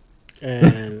it.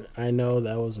 And I know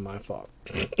that was my fault.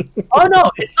 Oh no,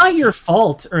 it's not your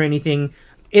fault or anything.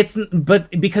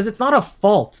 But because it's not a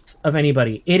fault of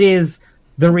anybody. It is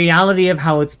the reality of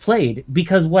how it's played.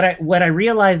 Because what I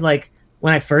realized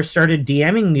when I first started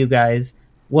DMing you guys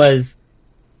was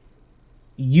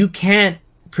you can't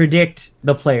predict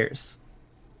the players.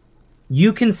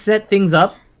 You can set things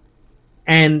up,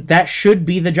 and that should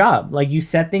be the job. You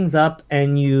set things up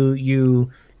and you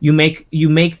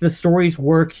make the stories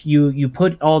work. You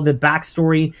put all the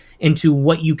backstory into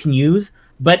what you can use,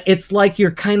 but it's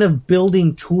you're kind of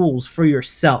building tools for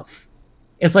yourself.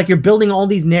 It's you're building all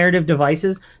these narrative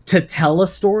devices to tell a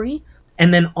story,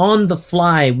 and then on the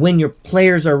fly, when your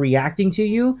players are reacting to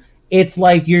you, it's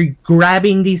you're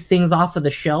grabbing these things off of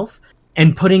the shelf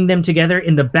and putting them together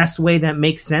in the best way that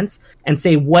makes sense, and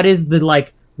say what is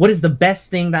the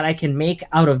best thing that I can make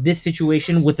out of this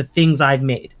situation with the things I've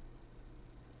made.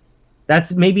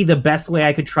 That's maybe the best way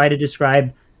I could try to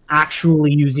describe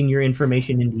actually using your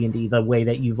information in D&D the way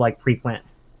that you've pre-planned.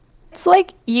 It's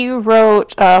you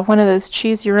wrote one of those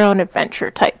choose your own adventure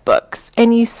type books,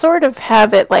 and you sort of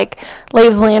have it Lay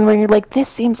of the Land, where you're this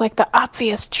seems like the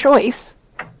obvious choice.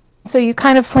 So you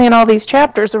kind of plan all these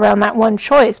chapters around that one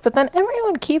choice, but then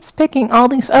everyone keeps picking all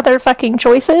these other fucking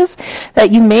choices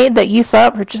that you made that you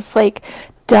thought were just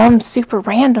dumb, super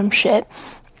random shit.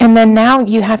 And then now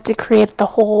you have to create the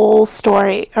whole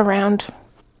story around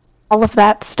all of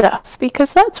that stuff,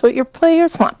 because that's what your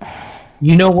players want.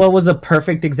 You know what was a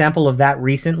perfect example of that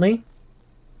recently?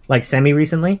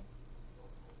 Semi-recently?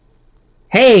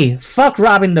 hey, fuck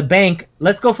robbing the bank.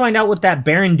 Let's go find out what that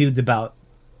Baron dude's about.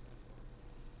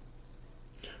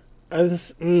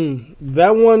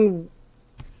 That one.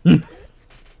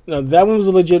 No, that one was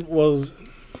legit.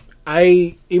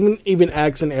 I even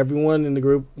asking everyone in the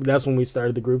group. That's when we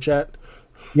started the group chat.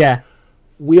 Yeah.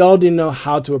 We all didn't know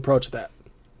how to approach that.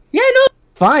 Yeah, no,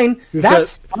 fine.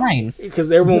 That's fine.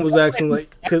 Because everyone was asking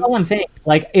like. That's all I'm saying.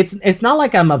 Like, it's not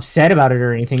like I'm upset about it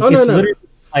or anything. Oh, it's no. literally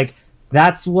like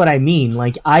that's what I mean.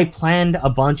 Like, I planned a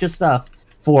bunch of stuff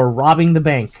for robbing the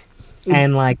bank,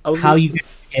 and like how you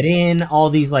get in, all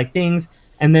these like things,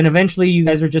 and then eventually you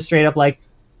guys are just straight up like,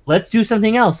 let's do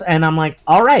something else, and I'm like,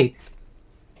 all right,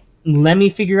 let me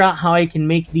figure out how I can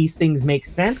make these things make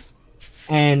sense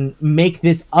and make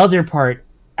this other part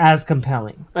as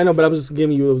compelling. I know, but I was just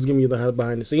giving you the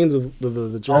behind the scenes of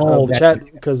the chat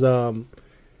because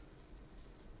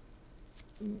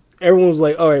everyone was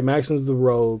like, all right, Maxon's the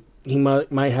rogue. He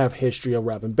might have history of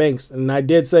robbing banks. And I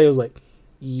did say, I was like,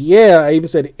 yeah, I even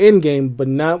said in-game, but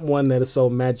not one that is so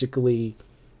magically,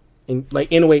 in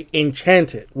a way,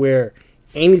 enchanted, where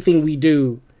anything we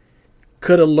do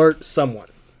could alert someone.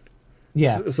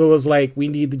 Yeah. So it's like we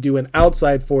need to do an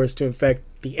outside force to affect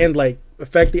the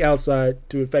outside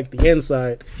to affect the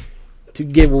inside to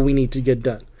get what we need to get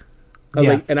done. I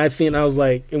was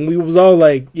like, and we was all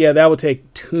like, yeah, that would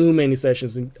take too many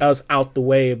sessions and us out the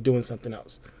way of doing something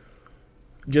else.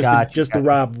 To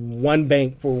rob one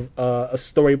bank for a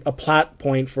plot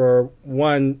point for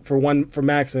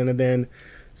Maxon, and then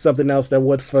something else that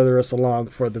would further us along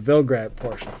for the Vilgrad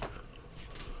portion.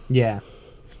 Yeah.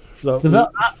 So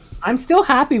I'm still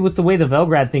happy with the way the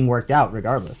Velgrad thing worked out,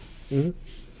 regardless. Mm-hmm.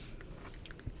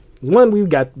 One we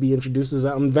got to be introduced as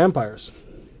vampires.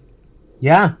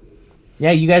 Yeah,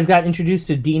 you guys got introduced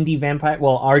to D&D vampire.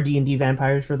 Well, our D&D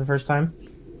vampires for the first time.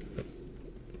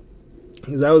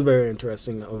 That was very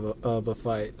interesting of a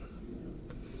fight.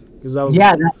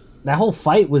 That whole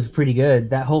fight was pretty good.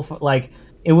 That whole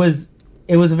it was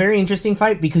a very interesting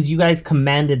fight because you guys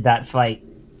commanded that fight.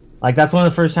 Like, that's one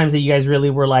of the first times that you guys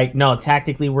really were like, no,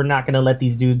 tactically, we're not going to let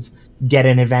these dudes get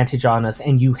an advantage on us.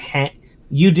 And you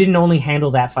didn't only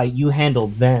handle that fight, you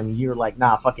handled them. You're like,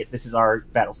 nah, fuck it, this is our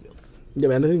battlefield. Yeah,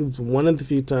 man, I think it's one of the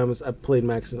few times I played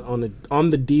Maxon on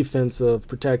the defense of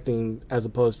protecting as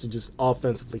opposed to just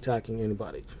offensively attacking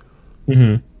anybody.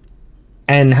 Mm-hmm.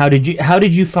 And how did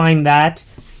you find that?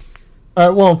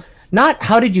 Not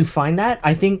how did you find that?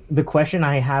 I think the question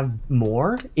I have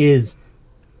more is,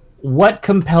 what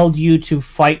compelled you to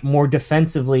fight more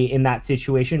defensively in that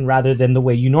situation rather than the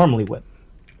way you normally would?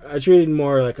 I treated it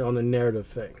more like on a narrative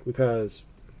thing, because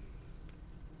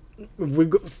if we're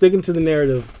sticking to the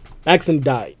narrative, Maxon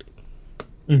died.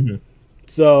 Mm-hmm.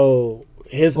 So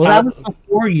that was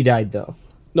before you died, though.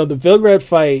 No, the Vilgrad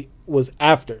fight was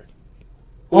after.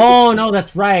 Oh, no,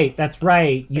 that's right.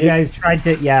 You guys tried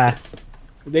to, yeah.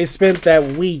 They spent that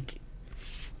week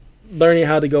learning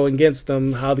how to go against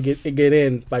them, how to get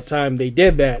in. By the time they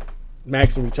did that,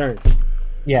 Maxon returned.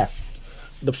 Yeah.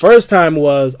 The first time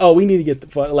was, we need to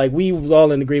get we was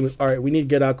all in agreement. All right, we need to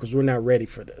get out because we're not ready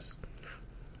for this.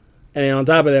 And then on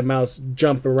top of that, Mouse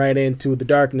jumping right into the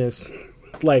darkness.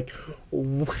 Like,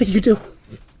 what are you doing?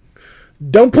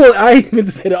 Don't pull. I even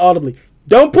said it audibly.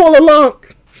 Don't pull a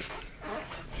lunk.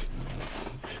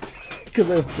 Because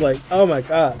I was like, oh my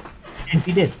god. And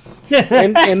he did.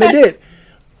 and they did.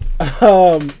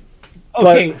 Okay.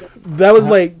 But that was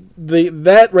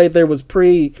that right there was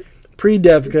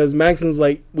pre-death, because Maxon's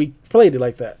we played it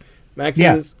like that.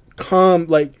 Maxon is calm,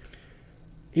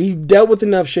 he dealt with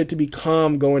enough shit to be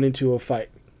calm going into a fight.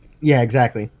 Yeah,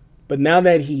 exactly. But now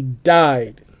that he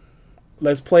died,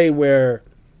 let's play where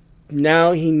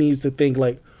now he needs to think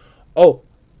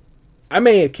I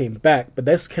may have came back, but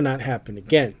this cannot happen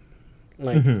again.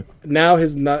 Now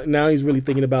he's really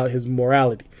thinking about his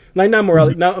morality. Not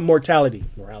morality, not mortality.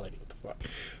 Morality, what the fuck?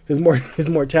 His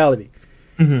mortality.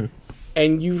 Mm-hmm.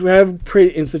 And you have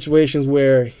in situations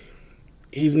where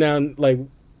he's now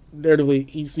narratively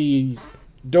he sees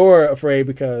Dora afraid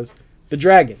because the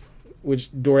dragon, which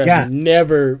Dora has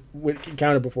never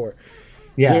encountered before.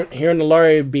 Yeah, hearing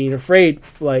Ilaria being afraid,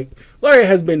 Ilaria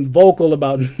has been vocal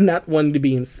about not wanting to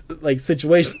be in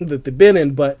situations that they've been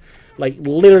in, but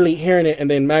literally hearing it, and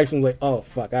then Maxon's like, oh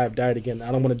fuck, I've died again.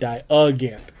 I don't want to die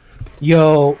again.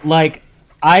 Yo,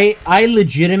 I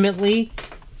legitimately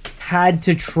had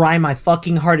to try my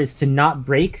fucking hardest to not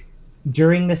break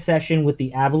during the session with the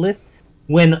Aboleth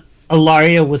when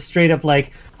Ilaria was straight up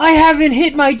like, I haven't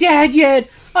hit my dad yet,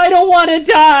 I don't want to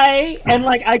die, and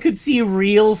I could see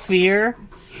real fear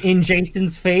in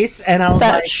Jason's face, and I was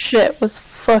that shit was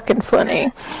fucking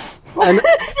funny.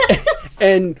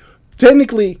 And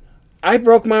technically, I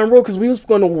broke my own rule because we was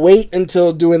going to wait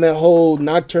until doing that whole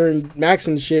Nocturne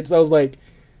Maxon shit. So I was like,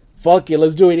 fuck it,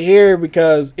 let's do it here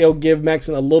because it'll give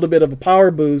Maxon a little bit of a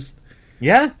power boost.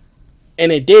 Yeah.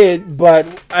 And it did, but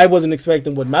I wasn't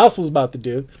expecting what Mouse was about to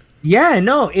do. Yeah,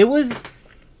 no, it was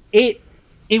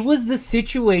the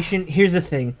situation. Here's the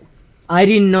thing. I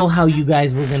didn't know how you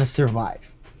guys were going to survive.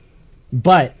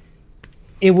 But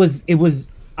it was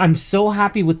I'm so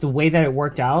happy with the way that it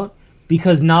worked out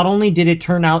because not only did it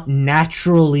turn out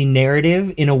naturally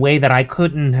narrative in a way that I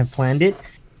couldn't have planned it,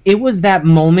 it was that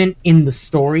moment in the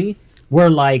story where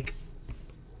like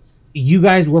you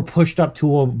guys were pushed up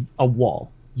to a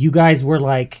wall. You guys were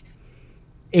like,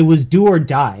 it was do or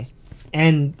die.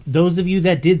 And those of you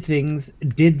that did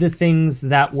the things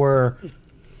that were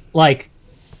like,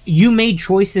 you made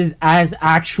choices as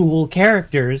actual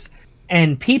characters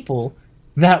and people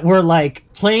that were like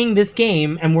playing this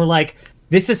game and were like,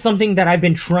 this is something that I've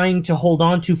been trying to hold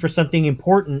on to for something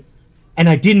important. And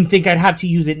I didn't think I'd have to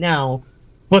use it now,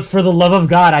 but for the love of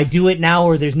God, I do it now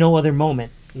or there's no other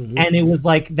moment. Mm-hmm. And it was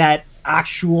like that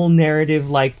actual narrative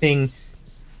like thing.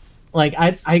 Like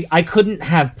I couldn't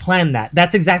have planned that.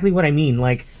 That's exactly what I mean.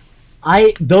 Like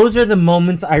those are the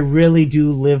moments I really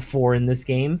do live for in this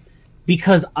game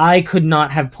because I could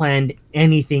not have planned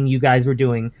anything you guys were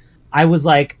doing. I was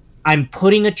like, I'm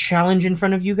putting a challenge in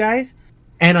front of you guys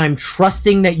and I'm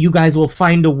trusting that you guys will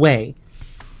find a way.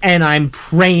 And I'm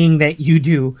praying that you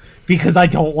do because I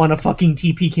don't want to fucking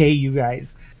TPK you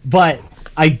guys. But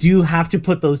I do have to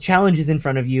put those challenges in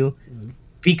front of you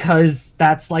because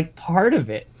that's like part of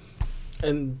it.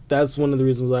 And that's one of the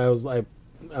reasons why I was like,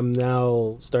 I'm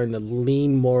now starting to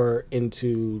lean more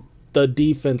into the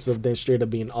defensive than straight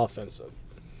up being offensive.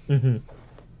 Mm-hmm.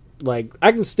 Like,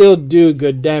 I can still do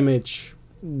good damage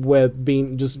with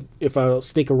being just if I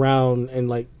sneak around and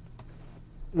like,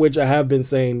 which I have been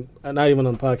saying, not even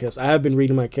on the podcast, I have been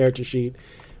reading my character sheet,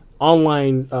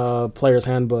 online player's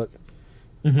handbook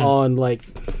on like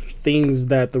things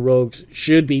that the rogues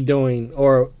should be doing,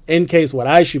 or in case what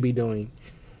I should be doing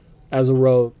as a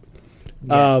rogue.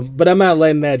 Yeah. But I'm not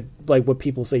letting that, like what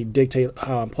people say, dictate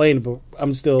how I'm playing, but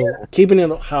I'm still keeping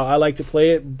it how I like to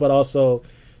play it, but also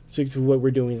stick to what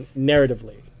we're doing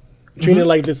narratively. Treating it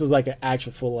like this is like an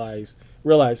actualized,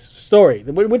 realized story,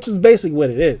 which is basically what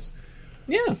it is.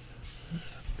 Yeah.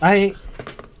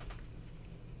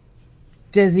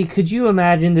 Desi, could you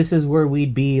imagine this is where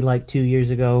we'd be like 2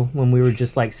 years ago when we were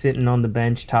just like sitting on the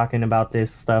bench talking about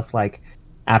this stuff, like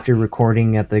after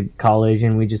recording at the college,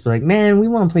 and we just be like, man, we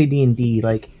want to play D&D.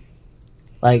 Like,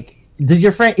 is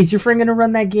your friend gonna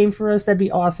run that game for us? That'd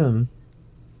be awesome.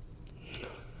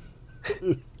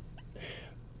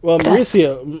 Well,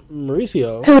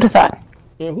 Mauricio. Who would have thought?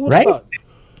 Yeah, who would have thought?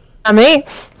 Not me.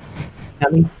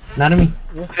 Not me.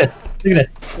 Yeah. Look at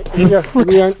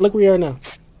this. Look where we are now.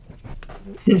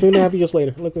 2.5 years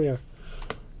later. Look where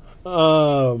we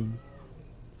are.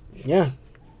 Yeah,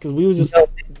 because we were just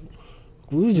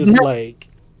like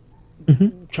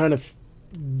trying to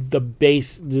the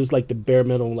base, just like the bare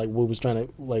minimum, like we was trying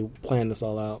to like plan this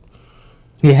all out.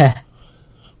 Yeah.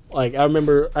 Like I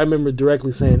remember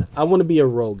directly saying, I want to be a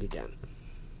rogue again,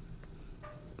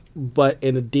 but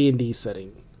in a D&D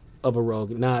setting of a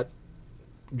rogue, not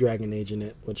Dragon Agent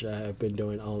it, which I have been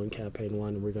doing all in campaign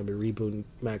 1, and we're going to be rebooting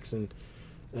Maxon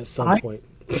at some point.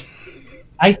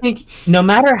 I think no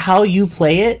matter how you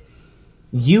play it,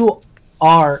 you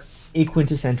are a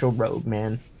quintessential rogue,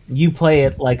 man. You play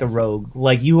it like a rogue.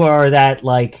 Like you are that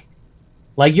like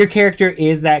your character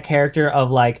is that character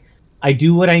of like, I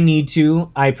do what I need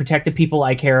to, I protect the people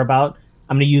I care about,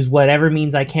 I'm going to use whatever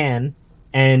means I can,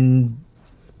 and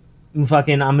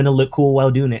fucking I'm going to look cool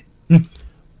while doing it.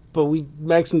 But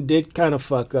Maxon did kind of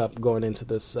fuck up going into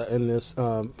this in this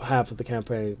half of the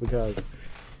campaign because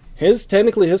his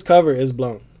cover is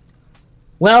blown.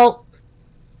 Well,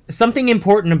 something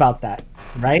important about that,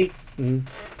 right? Mm-hmm.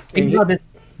 Think about this.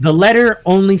 The letter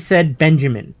only said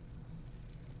Benjamin.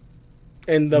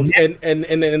 And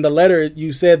in the letter,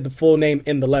 you said the full name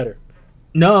in the letter.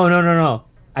 No.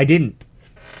 I didn't.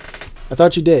 I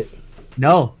thought you did.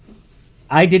 No.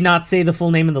 I did not say the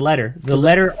full name in the letter. The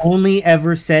letter only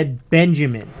ever said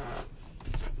Benjamin.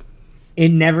 It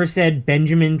never said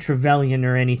Benjamin Trevelyan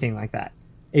or anything like that.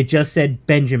 It just said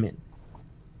Benjamin.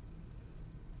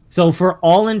 So for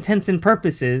all intents and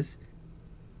purposes,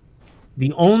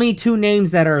 the only two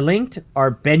names that are linked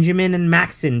are Benjamin and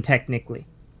Maxon, technically.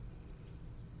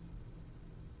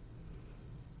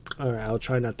 All right, I'll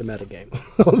try not to metagame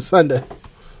on Sunday.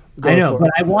 I know,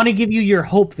 but I want to give you your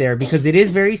hope there because it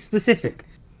is very specific.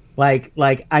 Like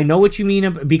I know what you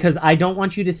mean, because I don't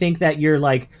want you to think that your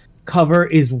like cover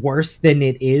is worse than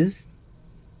it is.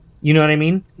 You know what I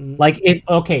mean? Like,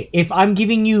 if I'm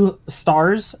giving you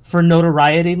stars for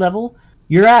notoriety level,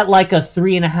 you're at like a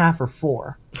 3.5 or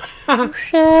 4. Oh,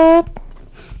 shit.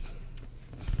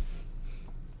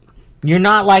 You're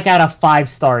not like at a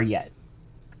 5-star yet.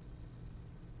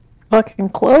 Fucking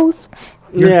close.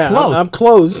 You're close. I'm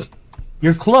close.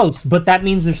 You're close, but that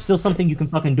means there's still something you can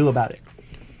fucking do about it.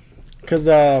 Because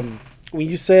when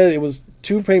you said it was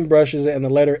 2 paintbrushes and the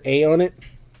letter A on it,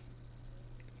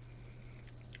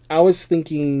 I was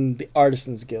thinking the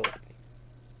Artisans Guild.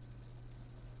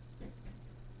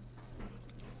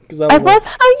 I love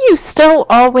how you still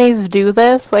always do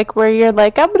this, like where you're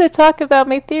like, I'm going to talk about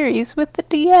my theories with the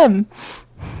DM.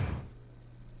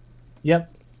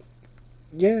 Yep.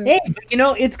 Yeah. Hey, but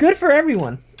it's good for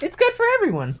everyone. It's good for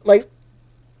everyone. Like,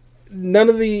 none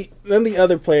of the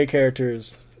other player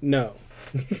characters know.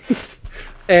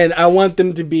 And I want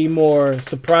them to be more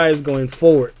surprised going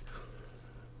forward.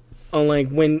 On like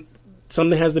when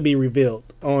something has to be revealed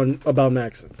about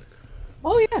Maxon.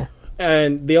 Oh yeah.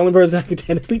 And the only person I can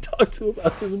technically talk to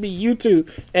about this would be you two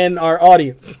and our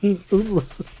audience.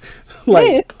 Like,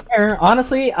 hey, it's fair.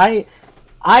 Honestly, I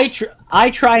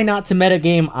try not to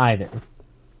metagame either.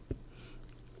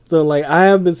 So like I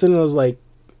have been sitting, I was like,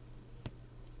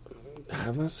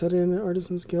 have I said it in the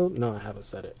Artisans Guild? No, I haven't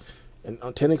said it. And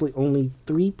technically only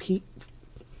 3 people,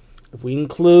 if we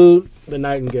include the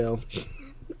Nightingale,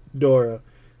 Dora,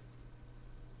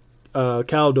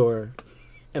 Caldora,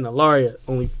 and Alaria,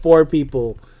 only 4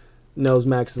 people knows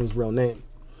Maxon's real name.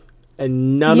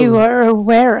 And none you of are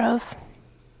aware of.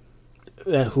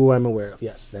 Who I'm aware of.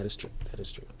 Yes, that is true. That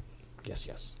is true. Yes,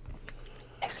 yes.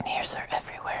 His ears are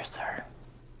everywhere, sir.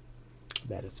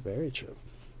 That is very true.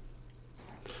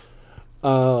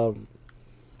 I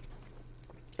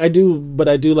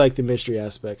do like the mystery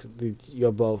aspects that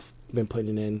you've both been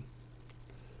putting in.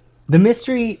 The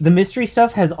mystery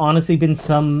stuff has honestly been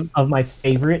some of my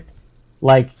favorite.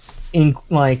 Like,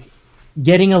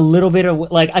 getting a little bit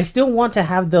of I still want to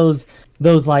have those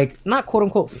like not quote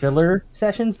unquote filler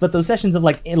sessions, but those sessions of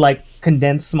like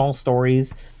condensed small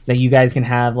stories that you guys can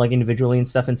have like individually and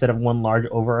stuff instead of one large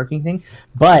overarching thing.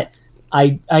 But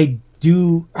I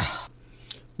do.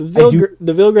 The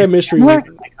Vilgrad mystery, like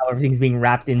how everything's being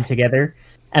wrapped in together,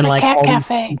 and like all these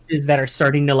pieces that are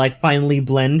starting to like finally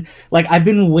blend. Like I've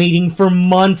been waiting for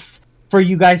months for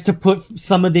you guys to put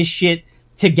some of this shit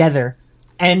together,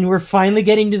 and we're finally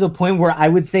getting to the point where I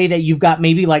would say that you've got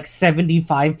maybe like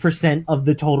 75% of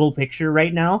the total picture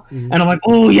right now, and I'm like,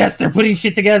 oh yes, they're putting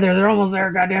shit together. They're almost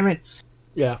there. God damn it.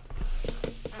 Yeah.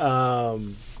 I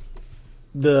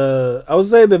would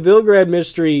say the Vilgrad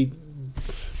mystery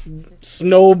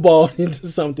snowballed into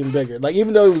something bigger. Like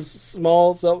even though it was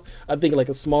small, so I think like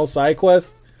a small side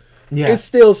quest, it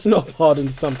still snowballed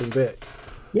into something big.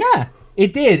 Yeah,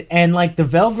 it did. And like the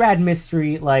Velgrad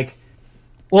mystery, like,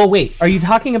 well, wait, are you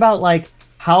talking about like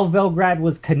how Velgrad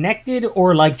was connected,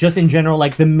 or like just in general,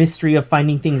 like the mystery of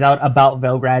finding things out about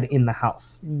Velgrad in the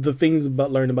house? The things about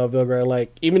learning about Velgrad,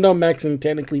 like even though Maxon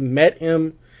technically met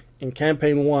him in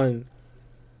campaign 1,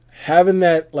 having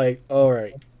that like, all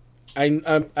right,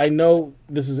 I know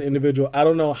this is an individual. I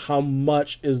don't know how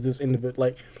much is this individual,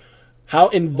 like how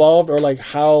involved or like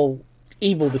how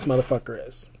evil this motherfucker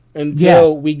is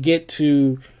until we get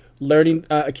to learning.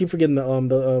 I keep forgetting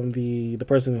the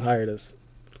person who hired us.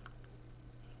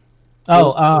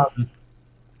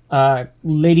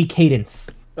 Lady Cadence.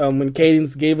 When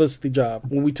Cadence gave us the job,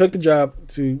 when we took the job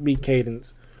to meet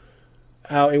Cadence,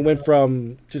 how it went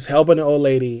from just helping an old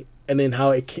lady, and then how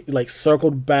it like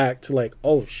circled back to like,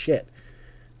 oh shit,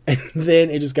 and then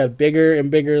it just got bigger and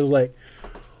bigger. It's like,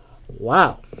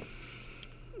 wow,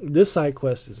 this side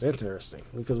quest is interesting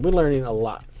because we're learning a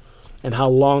lot and how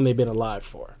long they've been alive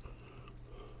for.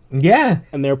 Yeah,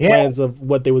 and their plans of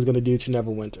what they was going to do to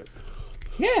Neverwinter.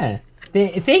 Yeah,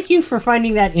 thank you for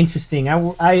finding that interesting.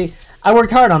 I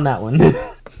worked hard on that one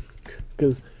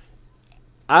because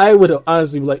I would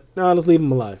honestly be like, no, let's leave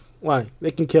them alive. Why? They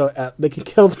can kill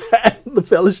the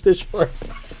Felistich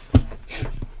first.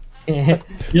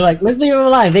 You're like, let's leave them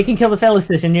alive. They can kill the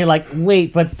Felistich, and you're like,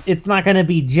 wait, but it's not gonna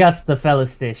be just the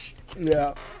Felistich.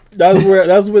 Yeah,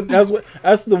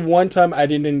 that's the one time I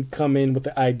didn't come in with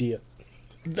the idea.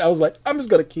 I was like, I'm just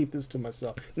gonna keep this to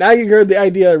myself. Now you heard the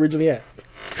idea I originally had.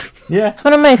 Yeah,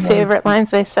 one of my favorite lines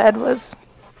they said was,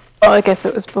 well, I guess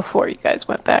it was before you guys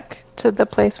went back to the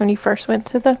place when you first went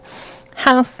to the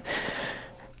house.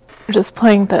 Just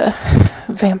playing the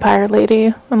vampire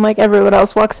lady, and like everyone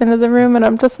else walks into the room, and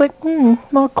I'm just like,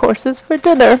 more courses for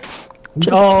dinner.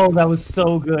 Oh, that was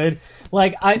so good.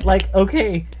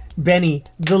 Okay, Benny,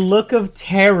 the look of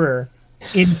terror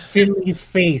in Finley's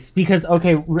face because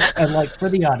like for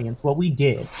the audience, what we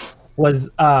did was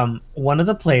one of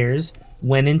the players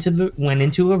went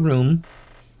into a room,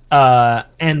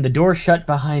 and the door shut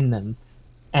behind them,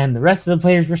 and the rest of the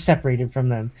players were separated from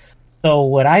them. So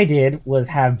what I did was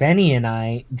have Benny and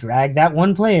I drag that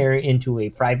one player into a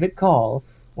private call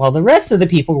while the rest of the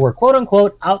people were quote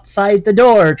unquote outside the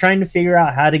door trying to figure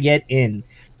out how to get in.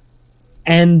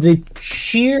 And the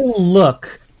sheer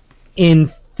look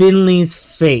in Finley's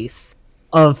face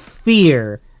of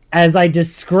fear as I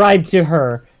described to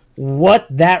her what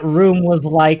that room was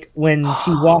like when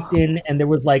she walked in and there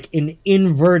was like an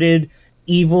inverted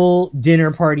evil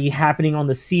dinner party happening on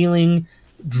the ceiling,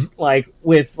 like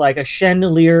with like a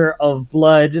chandelier of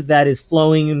blood that is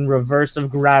flowing in reverse of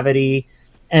gravity,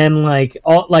 and like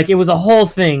all like it was a whole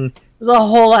thing. It was a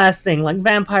whole ass thing, like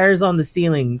vampires on the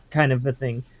ceiling kind of a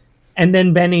thing. And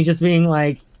then Benny just being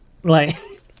like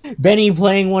Benny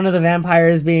playing one of the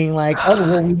vampires being like, oh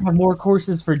well, we have more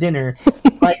courses for dinner.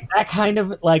 Like that kind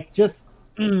of like just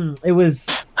it was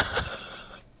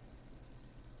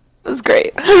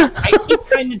great. I keep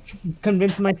trying to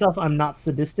convince myself I'm not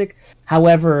sadistic.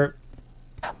 However,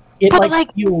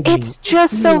 it's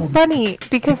just so funny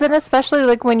because then especially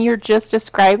like when you're just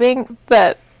describing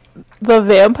that the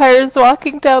vampires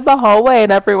walking down the hallway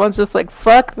and everyone's just like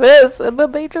fuck this, and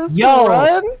then they just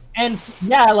run. And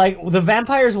yeah, like the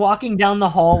vampires walking down the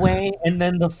hallway and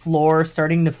then the floor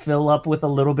starting to fill up with a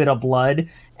little bit of blood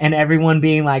and everyone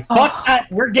being like, fuck that,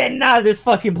 we're getting out of this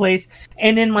fucking place.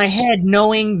 And in my head,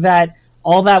 knowing that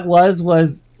all that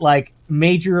was like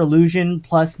major illusion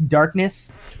plus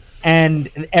darkness and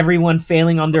everyone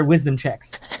failing on their wisdom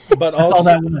checks. But That's all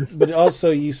that was. But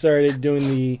also you started doing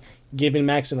the giving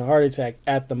Max a heart attack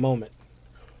at the moment.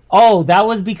 Oh, that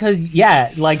was because,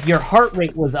 yeah, like your heart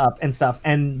rate was up and stuff.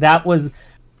 And that was,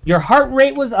 your heart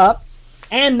rate was up.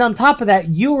 And on top of that,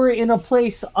 you were in a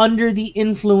place under the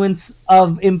influence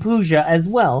of Impuja as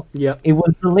well. Yep. It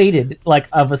was related, like,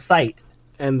 of a site.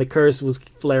 And the curse was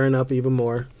flaring up even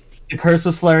more. The curse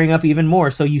was flaring up even more.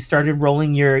 So you started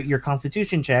rolling your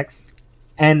constitution checks.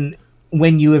 And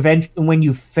when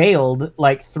you failed,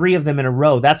 like, 3 of them in a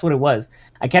row, that's what it was.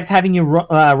 I kept having you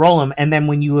roll them, and then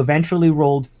when you eventually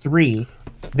rolled 3,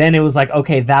 then it was like,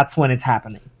 okay, that's when it's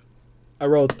happening. I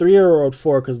rolled 3 or I rolled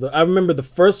 4 because I remember the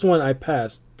first one I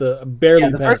passed, barely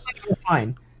the passed. first one was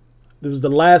fine. It was the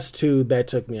last 2 that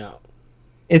took me out.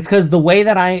 It's because the way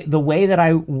that I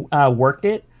worked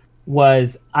it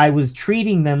was I was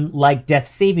treating them like death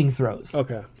saving throws.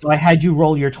 Okay. So I had you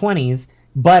roll your 20s,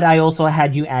 but I also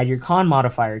had you add your con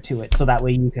modifier to it, so that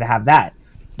way you could have that.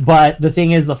 But the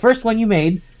thing is, the first one you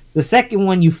made, the second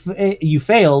one you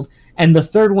failed, and the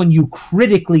third one you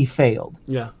critically failed.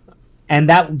 Yeah. And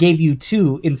that gave you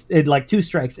 2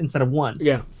 strikes instead of 1.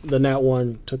 Yeah, the nat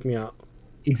 1 took me out.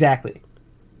 Exactly.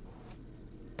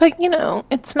 But, you know,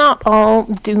 it's not all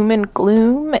doom and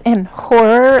gloom and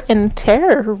horror and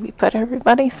terror we put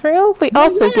everybody through. We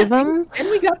also give them... And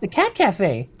we got the cat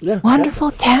cafe. Yeah. Wonderful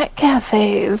cat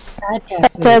cafes. Cat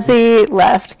cafe. Desi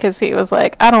left because he was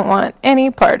like, I don't want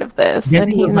any part of this. Desi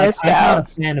and he was like, missed I'm out.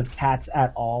 not a fan of cats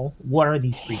at all. What are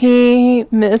these creatures? He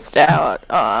missed out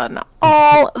on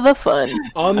all the fun.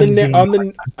 On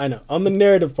the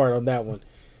narrative part on that one,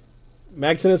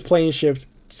 Maxon is plane shift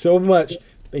so much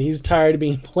that he's tired of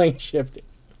being plane shifted.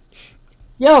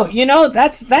 Yo, you know,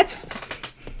 that's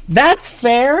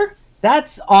fair.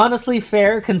 That's honestly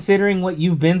fair considering what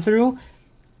you've been through.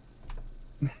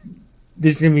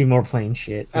 There's gonna be more plain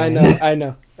shit. Man. I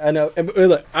know. And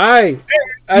look,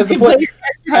 as the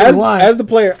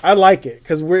player, I like it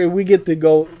because we get to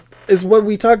go. It's what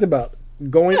we talked about,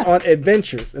 going on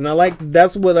adventures, and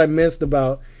that's what I missed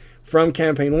about from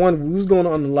campaign 1. We was going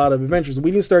on a lot of adventures.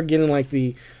 We didn't start getting like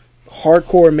the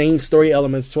hardcore main story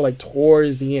elements till like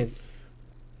towards the end.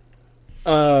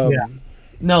 Yeah.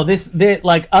 No, this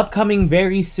like upcoming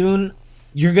very soon.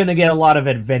 You're gonna get a lot of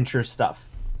adventure stuff.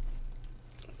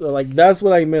 So, like that's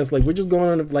what I miss. Like we're just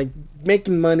going on like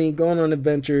making money, going on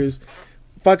adventures,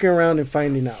 fucking around and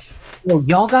finding out. Yo,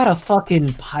 y'all got a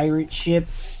fucking pirate ship,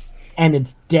 and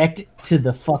it's decked to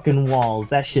the fucking walls.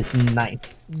 That shit's nice.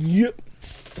 Yep.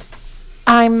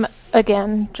 I'm,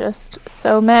 again, just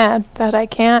so mad that I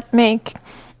can't make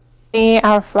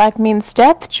our flag means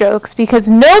death jokes because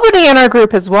nobody in our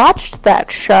group has watched that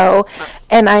show,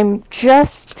 and I'm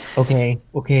just... Okay.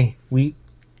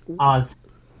 Oz,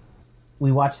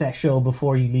 we watched that show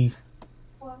before you leave.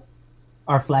 What?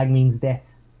 Our flag means death.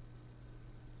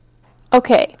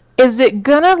 Okay, is it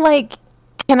gonna, like...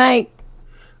 Can I...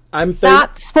 I'm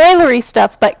not spoilery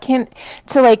stuff, but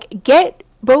to, like, get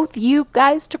both you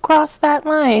guys to cross that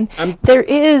line. I'm- There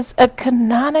is a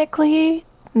canonically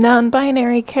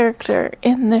non-binary character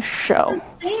in this show.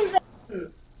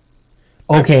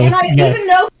 Okay. And I yes. even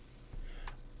know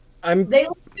I'm they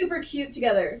look super cute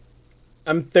together.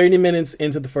 I'm 30 minutes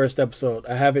into the first episode.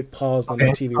 I have it paused on my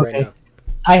TV right now.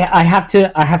 I have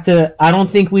to. I don't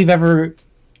think we've ever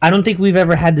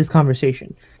had this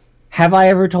conversation. Have I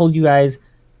ever told you guys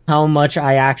how much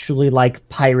I actually like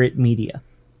pirate media?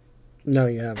 No,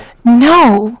 you haven't.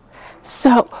 No.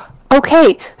 So,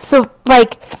 okay. So,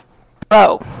 like,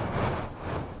 bro.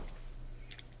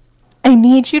 I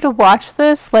need you to watch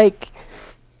this, like,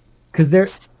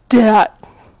 Because stat.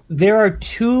 there are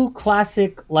two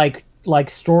classic like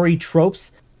story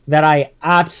tropes that I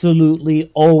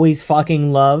absolutely always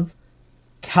fucking love: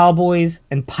 cowboys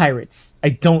and pirates. I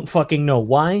don't fucking know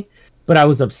why, but I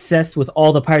was obsessed with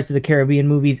all the Pirates of the Caribbean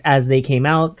movies as they came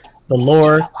out, the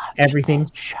lore, everything.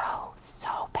 Show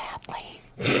so badly.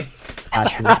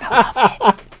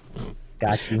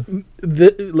 Got you.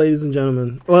 Ladies and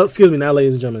gentlemen. Well, excuse me, not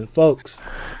ladies and gentlemen. Folks,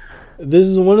 this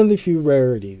is one of the few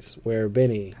rarities where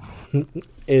Benny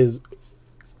is...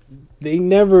 They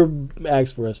never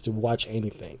ask for us to watch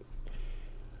anything.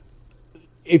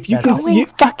 If you That's can... Only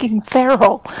fucking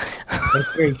feral.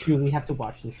 That's very true. We have to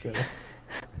watch this show.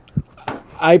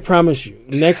 I promise you,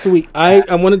 next week, I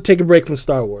want to take a break from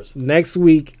Star Wars. Next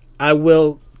week, I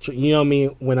will, you know me,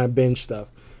 when I binge stuff,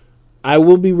 I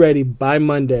will be ready by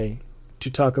Monday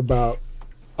to talk about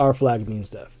Our Flag Means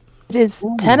Death. It is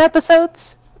 10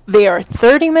 episodes. They are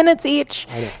 30 minutes each.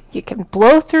 I know. You can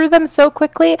blow through them so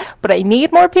quickly, but I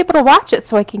need more people to watch it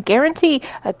so I can guarantee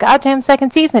a goddamn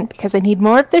second season because I need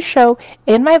more of this show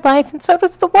in my life, and so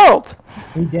does the world.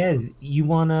 Hey Des, you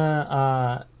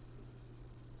wanna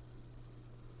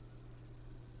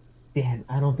Dan,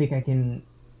 I don't think I can.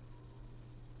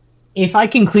 If I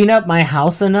can clean up my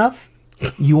house enough,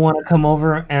 you wanna come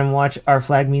over and watch Our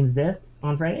Flag Means Death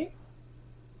on Friday?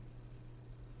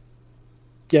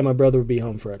 Yeah, my brother will be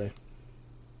home Friday.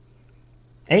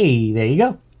 Hey, there you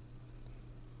go.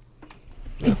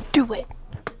 Do it.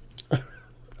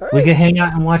 We can hang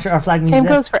out and watch Our Flag Means Same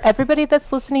Death. goes for everybody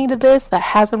that's listening to this that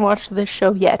hasn't watched this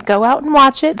show yet. Go out and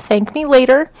watch it. Thank me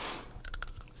later.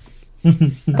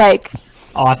 Like,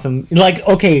 Awesome. Like,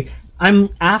 okay, I'm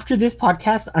after this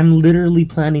podcast, I'm literally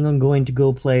planning on going to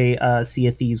go play Sea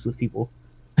of Thieves with people.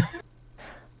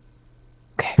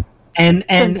 okay. And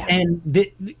yeah.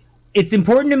 it's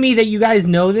important to me that you guys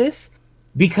know this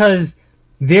because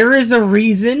there is a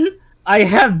reason I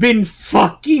have been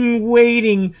fucking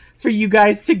waiting for you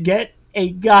guys to get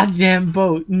a goddamn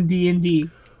boat in D&D.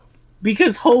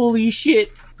 Because holy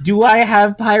shit, do I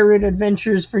have pirate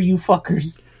adventures for you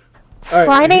fuckers. All right.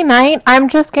 Friday night, I'm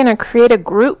just going to create a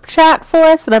group chat for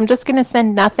us, and I'm just going to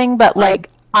send nothing but, like,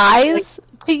 eyes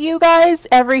to you guys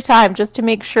every time just to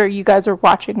make sure you guys are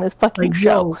watching this fucking Like,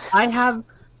 show. yo,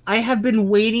 I have been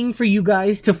waiting for you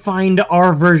guys to find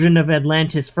our version of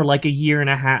Atlantis for like a year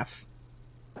and a half.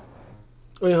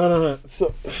 Wait, hold on.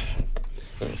 So,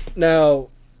 now,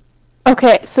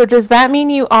 Okay, so does that mean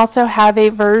you also have a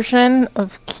version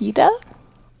of Kita?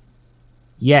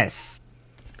 Yes.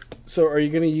 so are you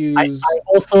going to use...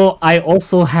 I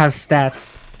also have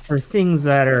stats for things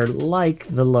that are like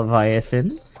the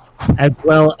Leviathan, as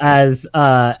well as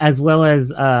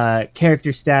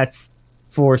character stats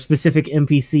for specific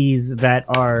NPCs that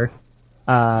are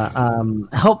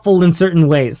helpful in certain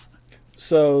ways.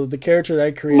 So the character that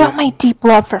I created... Not my deep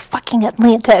love for fucking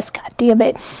Atlantis, god damn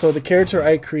it. So the character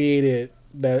I created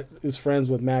that is friends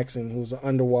with Maxon, who's an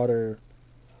underwater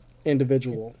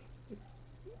individual,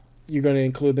 you're going to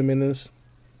include them in this?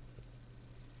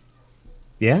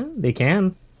 Yeah, they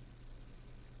can.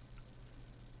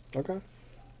 Okay.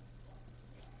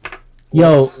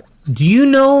 Yo, do you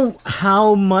know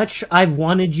how much I've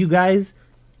wanted you guys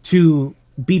to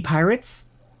be pirates?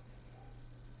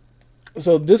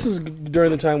 So this is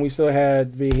during the time we still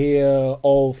had Vihia,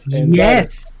 Ulf, and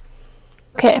Yes.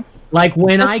 Okay. Like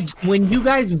when you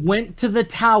guys went to the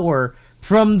tower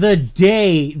from the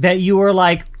day that you were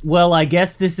like, well, I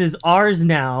guess this is ours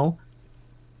now.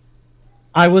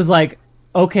 I was like,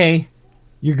 okay,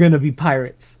 you're gonna be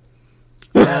pirates.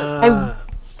 Zadok.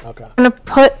 Okay. I'm gonna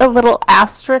put a little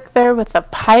asterisk there with the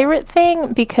pirate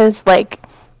thing because, like,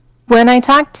 when I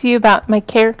talked to you about my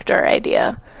character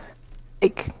idea,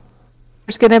 like,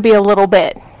 there's gonna be a little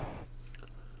bit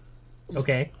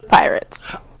Okay. pirates.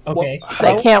 Okay. But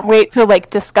I can't wait to, like,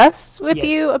 discuss with Yeah.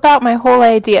 you about my whole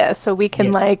idea so we can,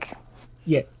 Yeah. like,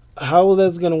 Yes. How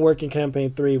that's going to work in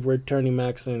Campaign 3 if we're turning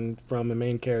Maxon from a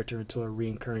main character to a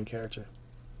recurring character?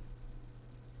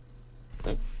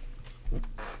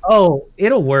 Oh,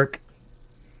 it'll work.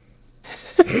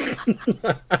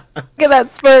 Look at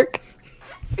that smirk.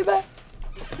 Look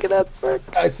at that smirk.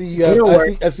 I see you have.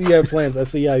 I see you have plans. I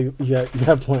see you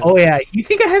have plans. Oh yeah, you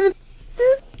think I haven't?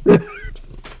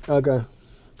 Okay.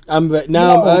 I'm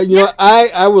now. No, You know,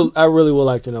 I really would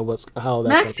like to know how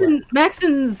that's going.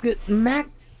 Maxon's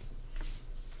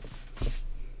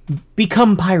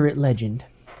become pirate legend.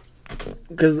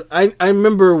 Because I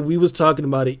remember we was talking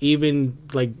about it even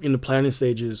like in the planning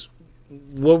stages.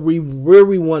 Where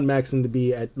we want Maxon to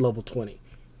be at level 20.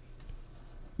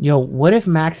 Yo, what if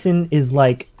Maxon is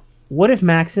like? What if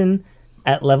Maxon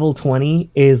at level 20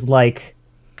 is like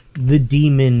the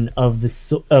demon of the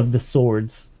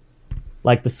swords,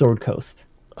 like the Sword Coast?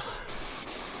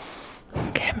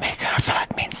 Can't make our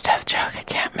flag means death joke. I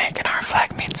can't make an our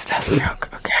flag means death joke.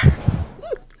 Okay.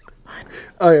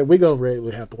 Oh yeah, we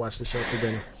have to watch the show for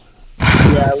Benny.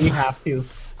 Yeah, we have to.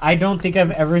 I don't think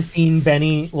I've ever seen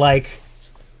Benny like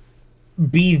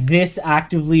be this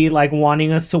actively like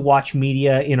wanting us to watch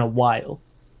media in a while.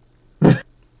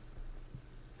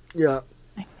 Yeah.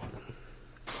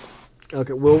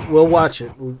 Okay, we'll watch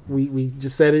it. We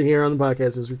just said it here on the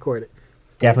podcast. It's recorded.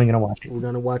 Definitely gonna watch it. We're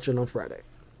gonna watch it on Friday.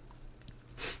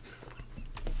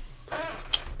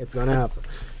 It's gonna happen.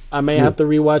 I may have to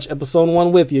rewatch episode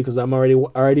 1 with you because I'm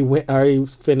already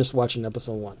finished watching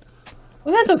episode 1.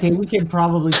 Well, that's okay. We can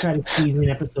probably try to squeeze in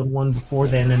episode 1 before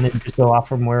then, and then just go off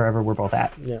from wherever we're both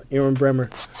at. Yeah, Aaron Bremer.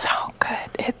 It's so good.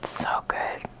 It's so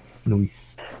good.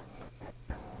 Nice.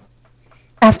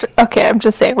 I'm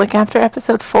just saying, like after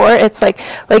episode 4, it's like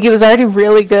it was already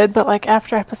really good, but like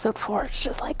after episode 4, it's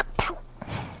just like.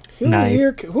 Nice.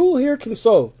 Who here can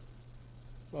sew?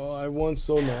 Oh, I once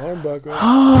sewn my arm back on.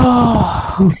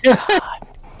 Oh God.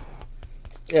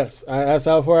 Yes, that's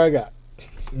how far I got.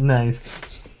 Nice.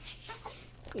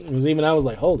 It was even I was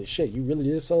like, holy shit, you really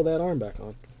did sew that arm back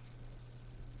on.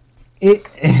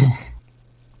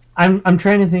 I'm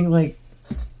trying to think like,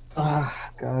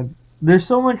 God, there's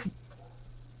so much.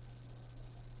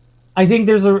 I think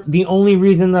the only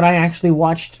reason that I actually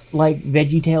watched like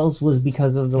VeggieTales was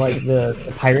because of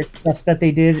the pirate stuff that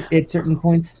they did at certain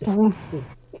points.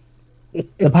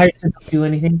 The pirates didn't do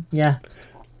anything. Yeah,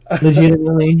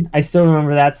 legitimately, I still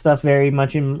remember that stuff very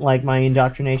much in like my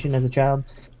indoctrination as a child.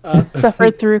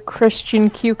 Suffered through Christian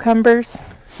cucumbers.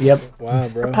 Yep. Wow,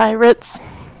 bro. Pirates.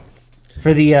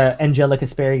 For the angelic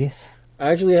asparagus.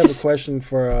 I actually have a question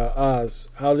for Oz.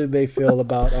 How did they feel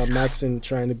about Maxon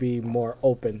trying to be more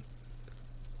open?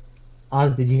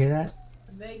 Oz, did you hear that?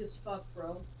 Vague as fuck,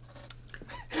 bro.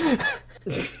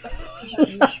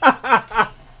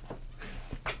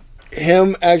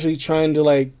 Him actually trying to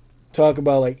like talk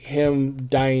about like him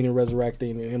dying and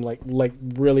resurrecting and him like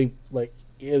really like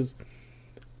is.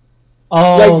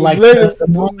 Oh, like the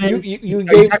you moment. gave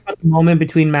talking about the moment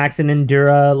between Maxon and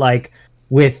Dura, like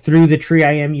with through the tree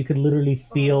I am, you could literally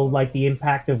feel like the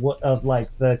impact of like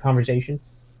the conversation.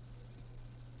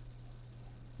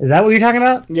 Is that what you're talking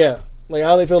about? Yeah, like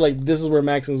how they feel like this is where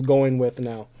Maxon's going with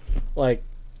now, like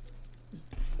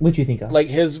What you think of? like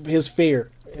his fear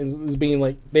is being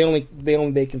like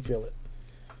they can feel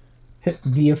it.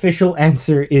 The official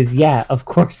answer is yeah, of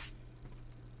course.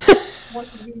 Want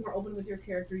you to be more open with your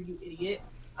character, you idiot.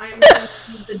 I am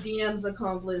the DM's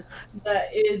accomplice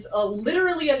that is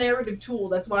literally a narrative tool.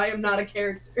 That's why I'm not a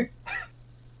character.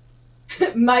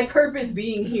 My purpose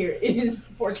being here is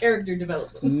for character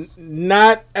development.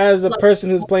 Not as a person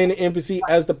who's playing the NPC,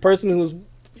 as the person who's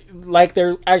like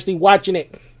they're actually watching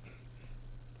it.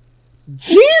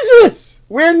 Jesus!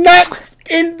 We're not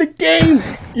in the game!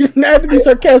 You don't have to be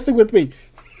sarcastic with me.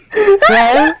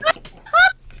 Yes.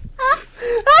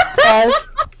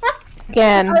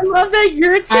 Again. I love that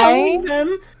you're telling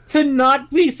them to not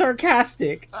be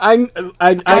sarcastic. I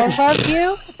love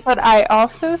you, but I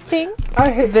also think I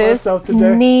hate this myself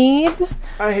today. need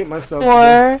I hate myself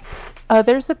today. for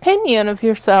others' opinion of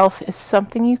yourself is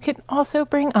something you can also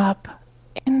bring up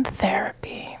in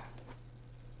therapy.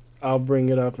 I'll bring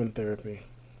it up in therapy.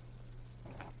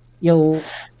 Yo,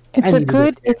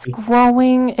 It's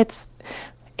growing, it's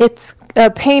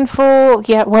a painful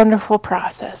yet wonderful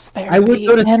process, therapy, I would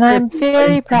go to and I'm therapy.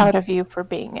 very proud of you for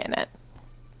being in it.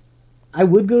 I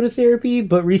would go to therapy,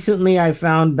 but recently I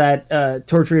found that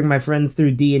torturing my friends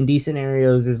through D&D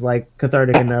scenarios is like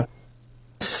cathartic enough.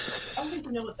 I don't need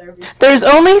to know what therapy is. There's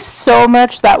only so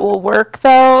much that will work,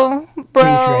 though, bro.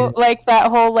 Right. Like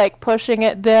that whole like pushing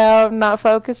it down, not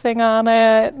focusing on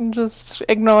it, and just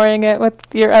ignoring it with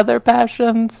your other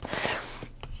passions.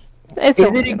 It's Is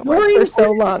only it gonna work ignoring for so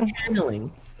or long.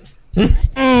 channeling?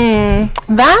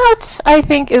 That, I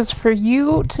think, is for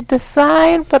you to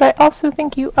decide, but I also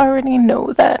think you already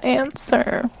know that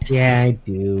answer. Yeah, I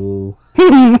do.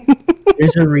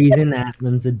 There's a reason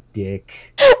Atman's a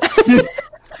dick.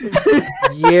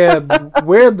 Yeah,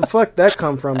 where the fuck that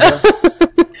come from, bro?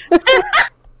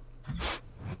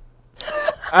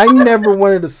 I never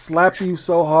wanted to slap you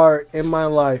so hard in my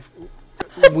life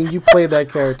when you play that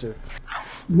character.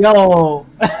 Yo,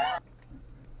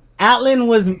 Atlan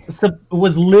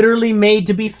was literally made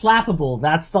to be slappable.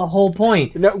 That's the whole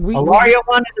point. Alaria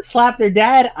wanted to slap their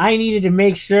dad. I needed to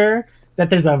make sure that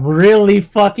there's a really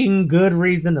fucking good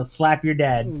reason to slap your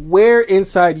dad. Where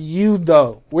inside you,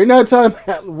 though? We're not talking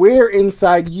about where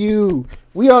inside you.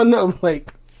 We all know,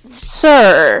 like...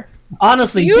 Sir,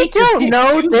 honestly, you don't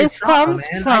know this comes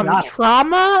from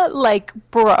trauma? Like,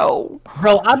 bro.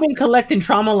 Bro, I've been collecting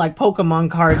trauma like Pokemon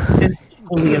cards since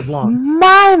equally as long.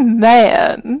 My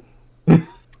man.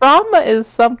 Trauma is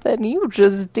something you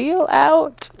just deal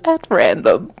out at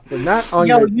random. But not on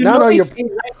your... Not on your...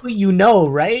 Exactly, you know,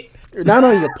 right? Not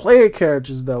on your player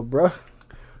characters, though, bro.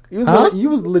 You was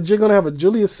legit gonna have a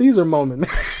Julius Caesar moment.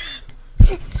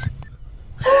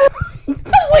 What,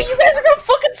 you guys are gonna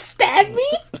fucking stab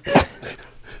me?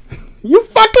 You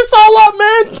fuck us all up,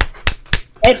 man!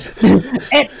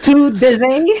 Et tu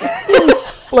design?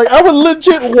 Like, I would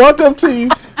legit walk up to you.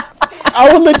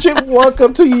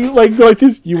 Like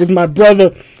this. You was my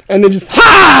brother. And then just,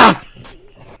 ha!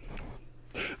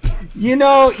 You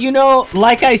know,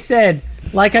 like I said...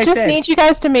 Just need you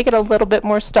guys to make it a little bit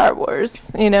more Star Wars.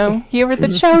 You know, you were the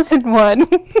chosen one.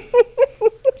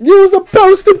 You were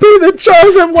supposed to be the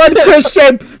chosen one,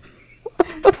 Christian.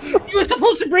 You were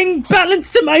supposed to bring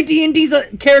balance to my D&D's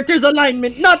character's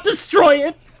alignment, not destroy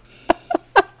it.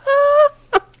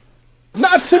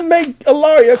 Not to make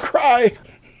Alaria cry.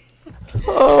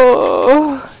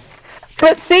 Oh,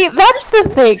 but see, that's the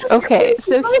thing. Okay,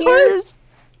 so here's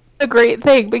a great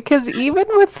thing, because even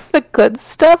with the good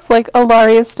stuff, like,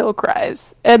 Alaria still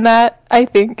cries, and that, I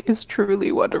think, is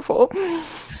truly wonderful.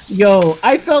 Yo,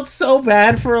 I felt so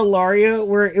bad for Alaria,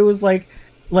 where it was like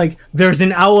there's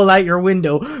an owl at your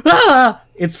window. Ah,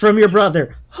 it's from your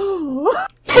brother. I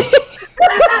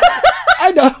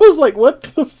know. I was like, what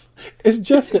the it's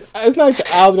just it's not like the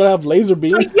owl's gonna have laser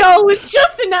beam. Like, yo, it's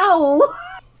just an owl.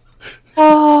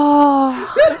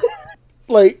 Oh.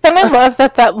 Like, and I love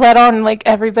that led on, like,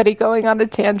 everybody going on a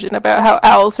tangent about how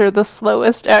owls are the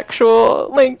slowest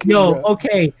actual, like... Yo,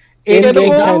 okay. It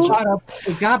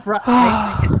got brought up.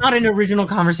 It's not an original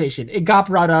conversation. It got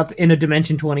brought up in a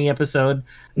Dimension 20 episode.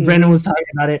 Brendan was talking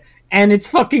about it, and it's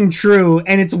fucking true,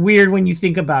 and it's weird when you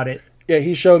think about it. Yeah,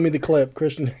 he showed me the clip.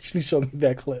 Christian actually showed me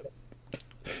that clip.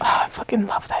 Oh, I fucking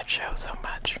love that show so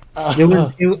much.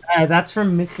 That's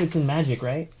from Misfits and Magic,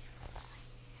 right?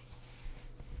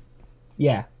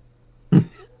 Yeah.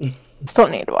 Still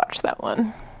need to watch that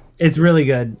one. It's really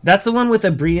good. That's the one with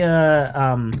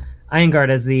Abria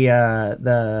Ironguard as the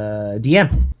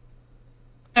DM.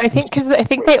 I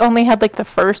think they only had, like, the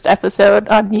first episode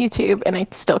on YouTube, and I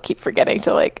still keep forgetting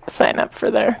to, like, sign up for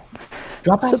their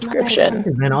subscription.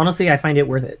 And honestly, I find it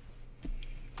worth it.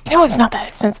 You know, it's not that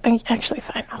expensive. Actually,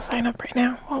 fine. I'll sign up right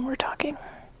now while we're talking.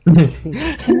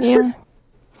 Can you?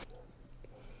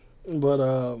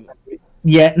 But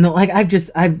yeah, no, like,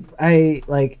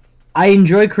 I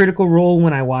enjoy Critical Role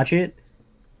when I watch it.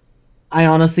 I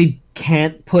honestly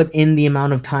can't put in the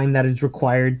amount of time that is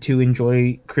required to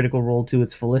enjoy Critical Role to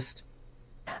its fullest.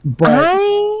 But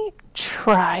I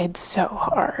tried so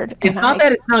hard. It's not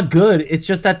that it's not good. It's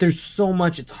just that there's so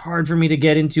much it's hard for me to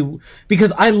get into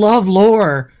because I love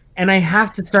lore and I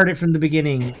have to start it from the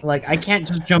beginning. Like, I can't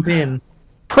just jump in.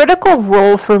 Critical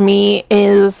Role for me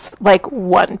is like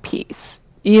One Piece.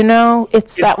 You know,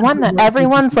 it's that one that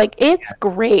everyone's like, it's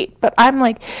great, but I'm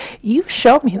like, you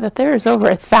showed me that there's over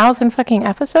 1,000 fucking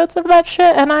episodes of that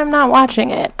shit, and I'm not watching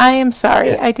it. I am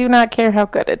sorry. I do not care how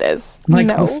good it is. Like,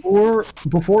 no.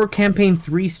 Before campaign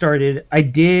 3 started, I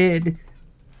did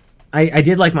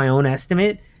like my own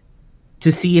estimate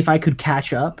to see if I could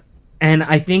catch up, and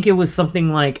I think it was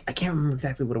something like, I can't remember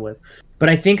exactly what it was, but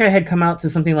I think I had come out to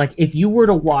something like, if you were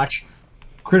to watch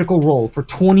Critical Role for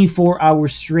 24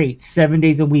 hours straight, 7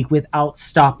 days a week without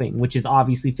stopping, which is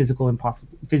obviously physically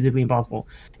impossible,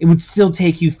 it would still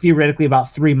take you theoretically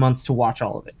about 3 months to watch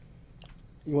all of it.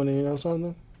 You want to know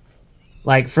something?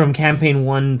 Like, from campaign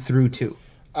 1 through 2.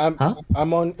 I'm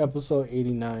on episode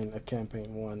 89 of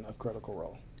campaign 1 of Critical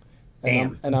Role.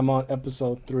 Damn. And I'm on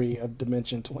episode 3 of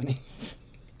Dimension 20.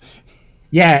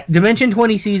 Yeah, Dimension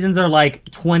 20 seasons are like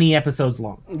 20 episodes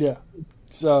long. Yeah.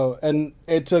 So, and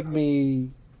it took me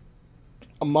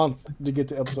a month to get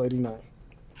to episode 89.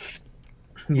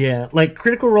 Yeah, like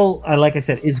Critical Role, like I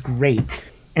said, is great,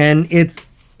 and it's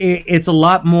a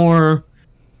lot more.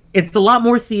 It's a lot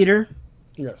more theater.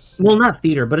 Yes. Well, not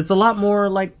theater, but it's a lot more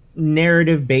like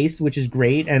narrative based, which is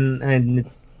great, and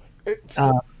it's.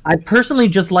 I personally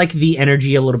just like the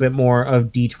energy a little bit more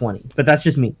of D20, but that's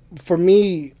just me. For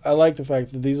me, I like the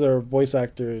fact that these are voice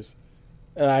actors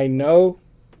that I know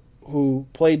who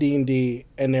play D&D,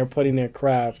 and they're putting their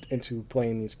craft into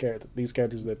playing these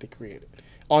characters that they created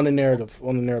on the narrative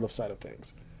side of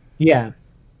things. Yeah.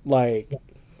 Like,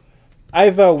 I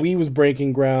thought we was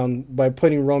breaking ground by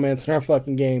putting romance in our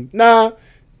fucking game. Nah,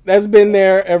 that's been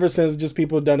there ever since. Just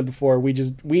people have done it before.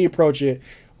 We approach it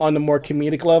on the more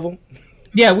comedic level.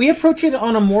 Yeah, we approach it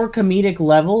on a more comedic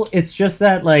level. It's just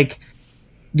that, like,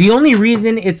 the only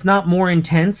reason it's not more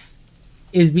intense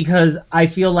is because I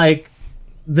feel like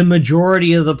the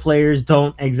majority of the players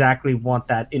don't exactly want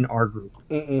that in our group.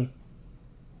 Mm-mm.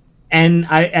 And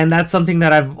that's something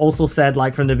that I've also said,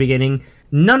 like, from the beginning.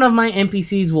 None of my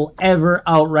NPCs will ever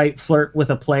outright flirt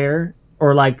with a player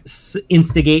or, like,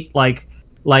 instigate, like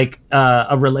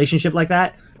a relationship like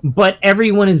that. But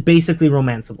everyone is basically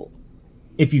romanceable,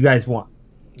 if you guys want.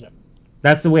 Yeah.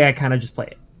 That's the way I kind of just play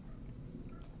it.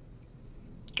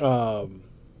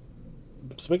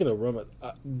 Speaking of romance,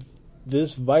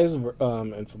 this Vice and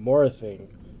Femora thing,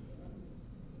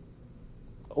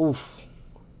 oof.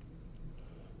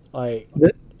 Like,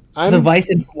 The Vice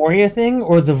and Moria thing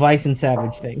or the Vice and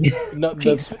Savage thing? No,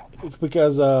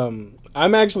 because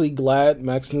I'm actually glad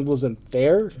Maxine wasn't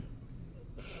there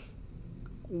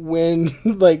when,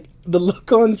 like, the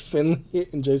look on Finley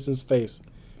and Jason's face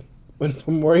when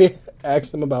Moria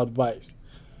asked him about Vice.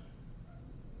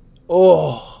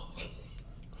 Oh,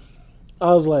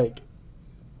 I was like,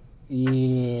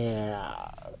 yeah,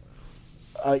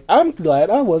 I'm glad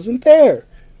I wasn't there,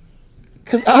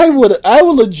 because I would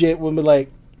legit would be like,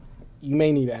 you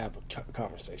may need to have a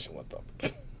conversation with them.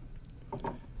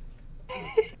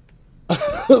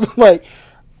 Like,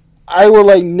 I would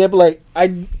like nip, like,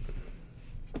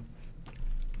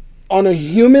 on a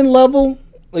human level,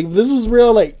 like, if this was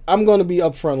real, like, I'm gonna be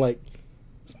upfront, like,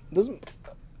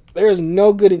 there is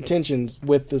no good intentions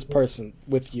with this person,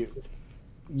 with you.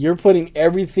 You're putting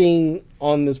everything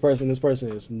on this person. This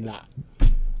person is not.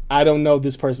 I don't know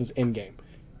this person's end game.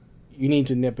 You need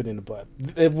to nip it in the bud.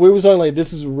 If we were talking like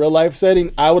this is a real life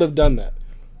setting, I would have done that.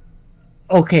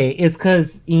 Okay, it's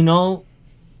because, you know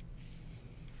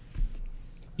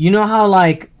how,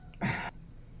 like,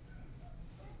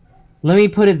 let me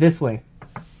put it this way.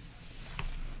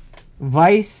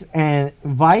 Vice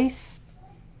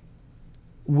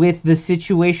with the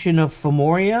situation of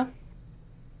Femoria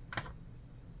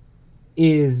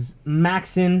is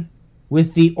Maxon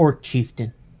with the Orc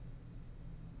Chieftain.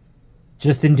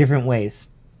 Just in different ways.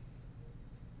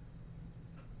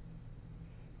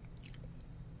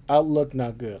 Outlook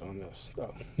not good on this,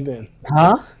 though. Then,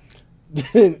 Huh?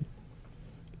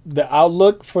 the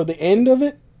outlook for the end of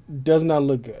it does not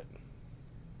look good.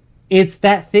 It's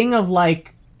that thing of,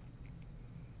 like,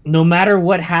 no matter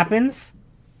what happens,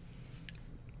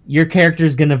 your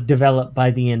character's gonna develop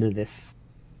by the end of this.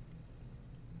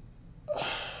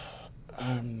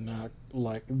 I'm not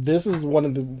like, this is one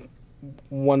of the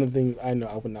things I know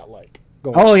I would not like.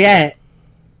 Oh yeah,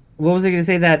 what was I gonna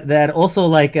say? That also,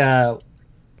 like,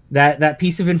 that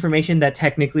piece of information that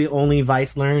technically only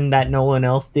Vice learned that no one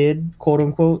else did, quote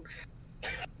unquote.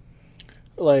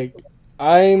 Like,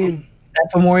 that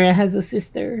Femoria has a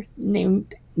sister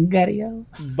named Gariel.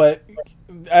 But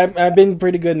I've been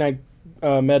pretty good in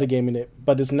metagaming it,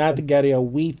 but it's not the Gariel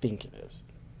we think it is.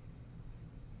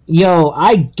 Yo,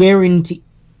 I guarantee.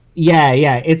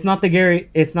 Yeah, it's not the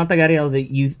Gariel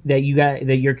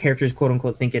that your characters, quote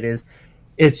unquote, think it is.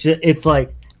 It's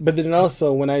like. But then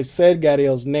also, when I said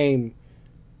Gadiel's name,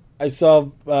 I saw,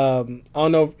 I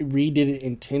don't know if Reed did it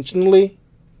intentionally,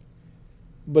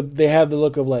 but they have the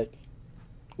look of, like,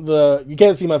 you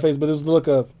can't see my face, but there's the look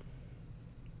of,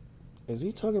 is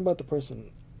he talking about the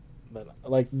person that,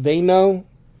 like, they know?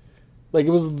 Like,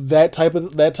 it was that type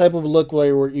of look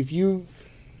where if you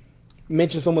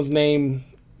mention someone's name,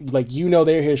 like, you know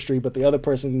their history, but the other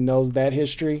person knows that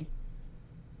history,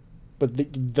 but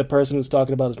the person who's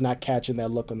talking about is not catching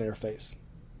that look on their face.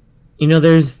 You know,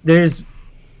 there's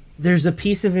a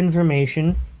piece of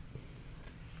information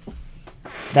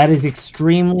that is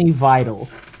extremely vital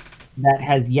that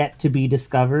has yet to be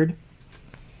discovered.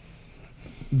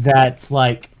 That's,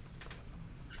 like,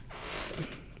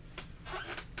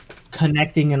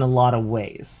 connecting in a lot of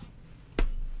ways.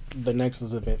 The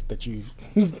Nexus event that you...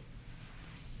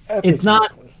 It's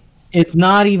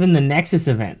not even the Nexus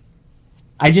event.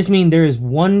 I just mean there is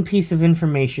one piece of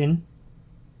information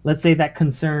let's say that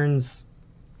concerns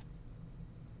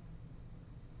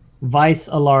Vice,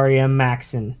 Alaria,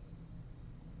 Maxon.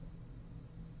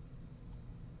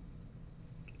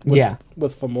 Yeah.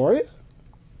 With Femoria?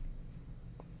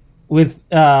 With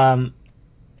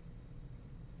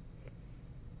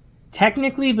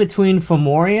technically between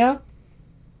Femoria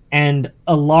and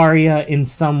Alaria in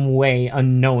some way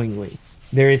unknowingly.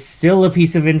 There is still a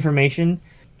piece of information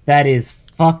that is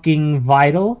fucking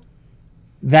vital.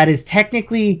 That is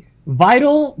technically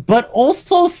vital, but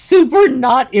also super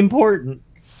not important.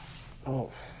 Oh,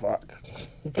 fuck.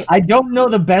 I don't know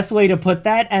the best way to put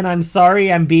that, and I'm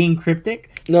sorry I'm being cryptic.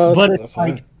 No, but that's it's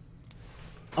fine. like,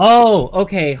 oh,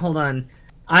 okay, hold on.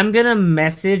 I'm gonna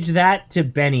message that to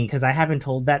Benny because I haven't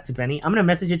told that to Benny. I'm gonna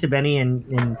message it to Benny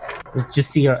and just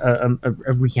see a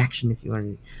reaction if you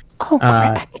want. Oh,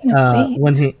 I can't wait.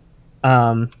 When he,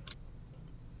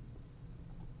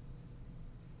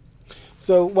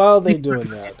 So while they're doing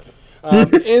that,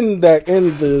 in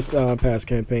this past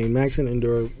campaign, Max and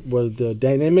Endor was the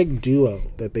dynamic duo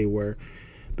that they were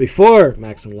before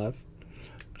Maxon left.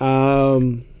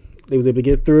 They was able to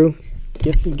get through,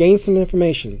 gain some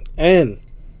information, and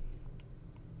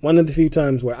one of the few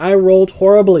times where I rolled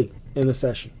horribly in the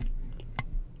session,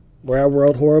 where I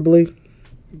rolled horribly,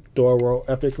 Dora rolled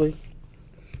epically.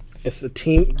 It's a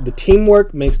team. The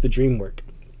teamwork makes the dream work.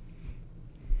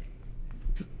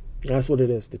 That's what it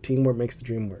is. The teamwork makes the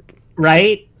dream work.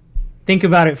 right? Think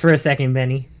about it for a second,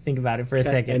 Benny. Think about it for a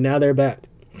second. And now they're back.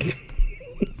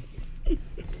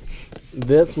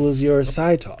 This was your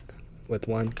side talk with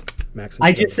one Max.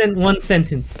 I just sent one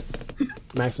sentence.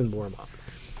 Max and Bormov.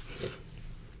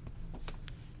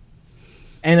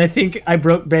 And I think I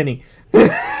broke Benny.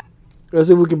 Let's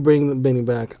see if we can bring Benny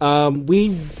back. We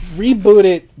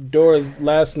rebooted Dora's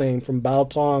last name from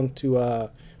Baltong to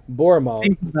Bormov.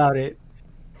 Think about it.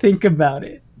 Think about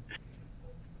it.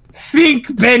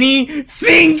 Think, Benny!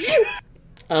 Think!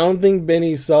 I don't think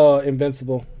Benny saw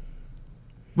Invincible.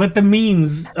 But the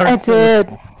memes are... I did.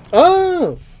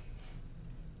 Oh!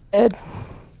 Did.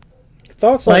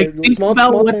 Thoughts on Like, it? think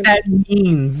about what that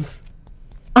means.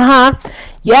 Uh-huh.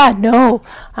 Yeah, no.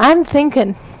 I'm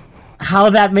thinking How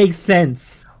that makes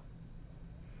sense.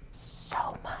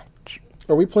 so much.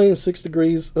 Are we playing 6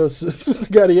 Degrees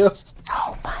Gadio?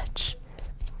 So much.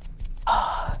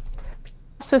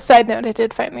 So, side note, I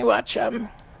did finally watch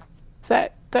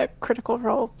that Critical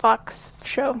Role Fox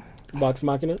show. Vox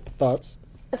Machina? Thoughts?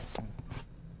 Yes.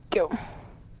 Go.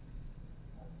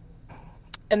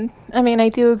 And I mean, I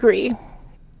do agree.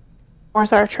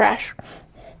 Wars are trash.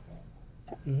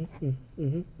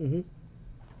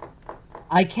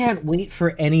 I can't wait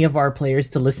for any of our players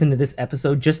to listen to this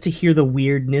episode just to hear the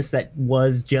weirdness that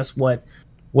was just what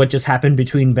just happened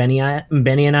between Benny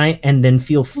and I, and then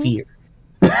feel fear.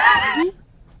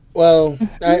 Well,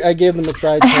 I gave them a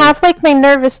side I talk. have like my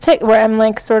nervous tick where I'm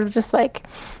like sort of just like,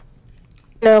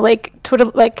 you know, like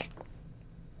twiddling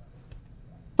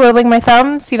my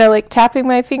thumbs, you know, like tapping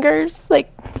my fingers,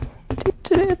 like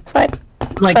it's fine.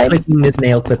 It's Like fine. clicking this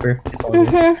nail clipper. It's all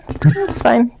good. It's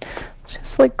fine.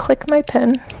 Just like click my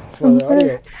pen. For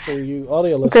you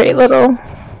audio listeners. Great little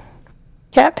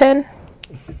cat pen.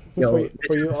 Yo,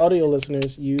 For you audio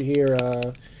listeners, you hear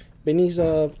Benny's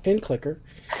pen clicker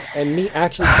and me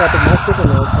actually tapping my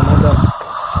fingernails on my desk.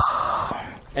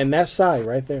 And that's Sai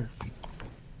right there.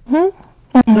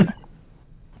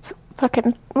 It's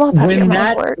fucking love having When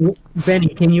that that, word. Benny,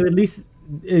 can you at least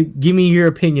give me your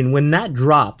opinion? When that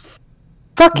drops,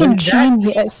 Fucking when that-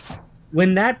 genius.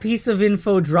 when that piece of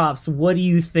info drops, what do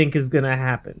you think is gonna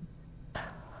happen?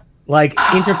 Like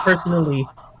interpersonally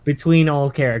between all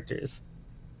characters.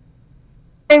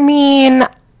 I mean,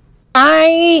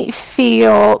 I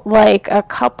feel like a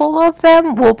couple of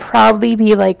them will probably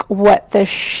be like, what the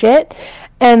shit?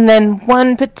 And then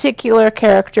one particular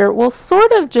character will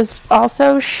sort of just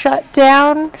also shut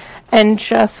down and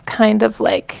just kind of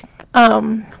like,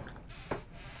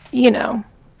 you know,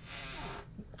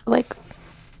 like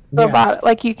robot,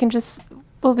 like you can just,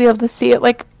 we'll be able to see it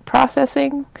like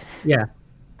processing Yeah.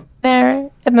 there.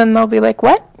 And then they'll be like,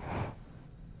 what?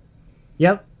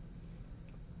 Yep.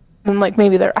 And like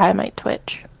maybe their eye might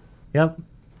twitch. Yep.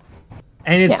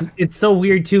 And it's so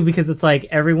weird too because it's like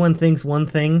everyone thinks one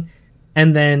thing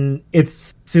and then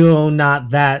it's so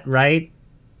not that, right?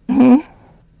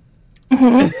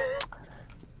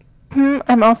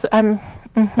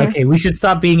 Okay, we should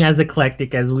stop being as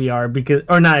eclectic as we are because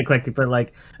or not eclectic but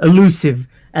like elusive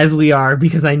as we are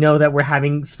because I know that we're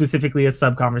having specifically a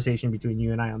sub conversation between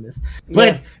you and I on this.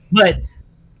 But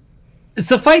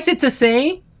suffice it to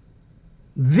say,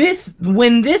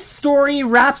 when this story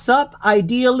wraps up,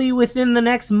 ideally within the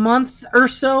next month or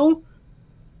so,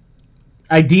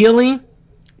 ideally,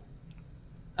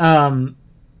 I'm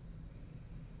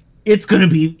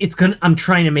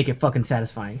trying to make it fucking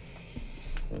satisfying.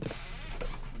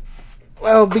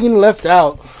 Well, being left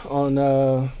out on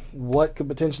what could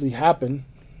potentially happen.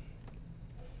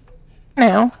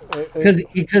 No.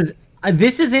 Because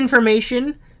this is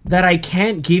information that I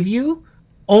can't give you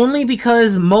only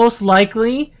because most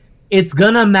likely it's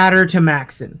gonna matter to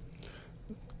Maxon.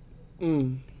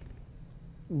 When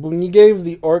you gave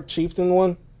the Orc Chieftain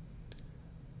one,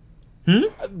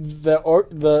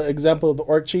 the example of the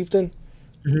Orc Chieftain,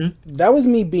 that was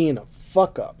me being a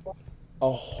fuck up,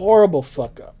 a horrible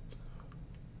fuck up.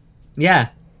 Yeah.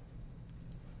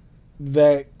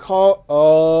 That call.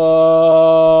 Oh.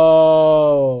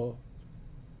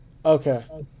 Okay.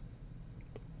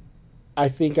 I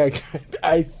think.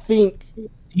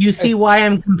 You see why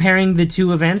I'm comparing the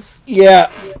two events?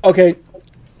 Yeah. Okay.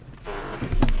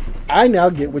 I now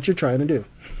get what you're trying to do.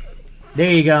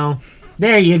 There you go.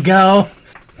 There you go.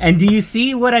 And do you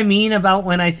see what I mean about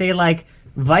when I say, like,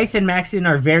 Vice and Maxon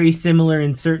are very similar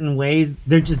in certain ways?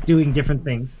 They're just doing different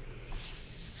things.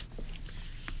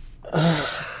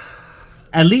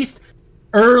 At least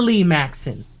early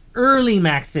Maxon. Early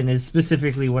Maxon is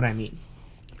specifically what I mean.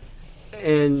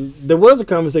 And there was a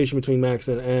conversation between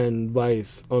Maxon and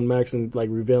Vice on Maxon, like,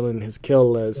 revealing his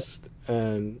kill list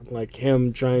and, like,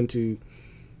 him trying to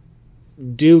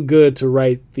do good to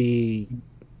right the...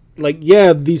 Like,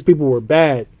 yeah, these people were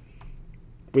bad,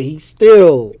 but he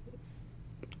still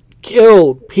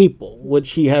killed people,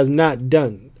 which he has not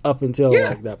done up until,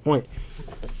 like, that point.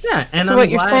 Yeah, and so what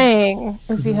you're saying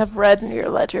is you have red in your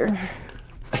ledger.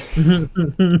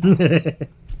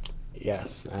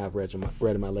 Yes, I have red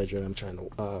in my ledger, and I'm trying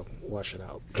to wash it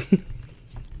out.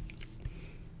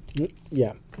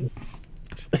 Yeah.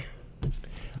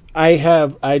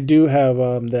 I do have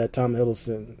that Tom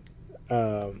Hiddleston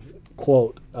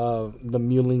quote, the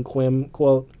Mewling Quim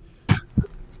quote.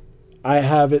 I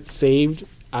have it saved.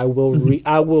 I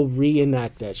will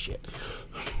reenact that shit.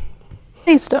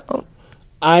 Please don't.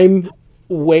 I'm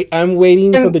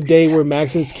waiting for the day where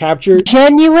Maxon's captured.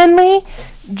 Genuinely,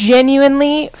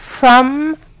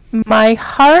 from my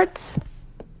heart,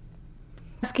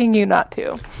 asking you not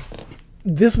to.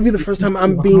 This would be the first time I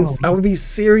would be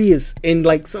serious and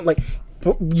like something like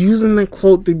using that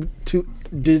quote to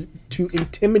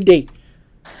intimidate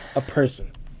a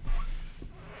person.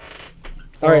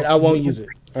 All right, I won't use it.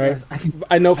 All right,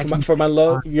 I know for my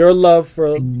love, your love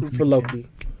for Loki.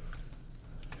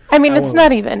 I mean, it's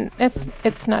not even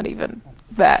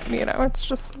that, you know. It's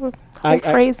just the whole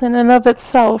phrase in and of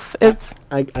itself. It's.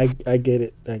 I get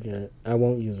it. I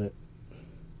won't use it.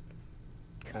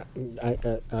 Out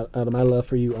of my love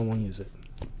for you, I won't use it.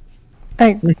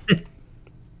 I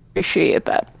appreciate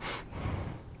that.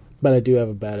 But I do have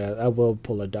a bad ass. I will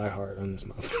pull a Die Hard on this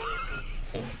month.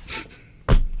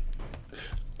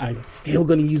 I'm still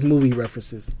going to use movie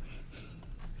references.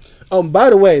 Oh, by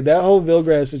the way, that whole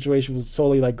Vilgrad situation was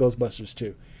totally like Ghostbusters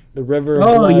 2. The river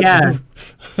of blood. Yeah.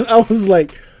 I was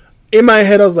like, in my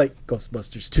head, I was like,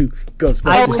 Ghostbusters 2.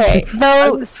 Ghostbusters 2. Though, I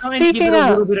was trying to give it a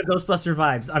little bit of Ghostbuster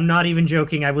vibes. I'm not even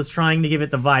joking. I was trying to give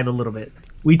it the vibe a little bit.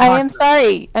 I'm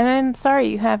sorry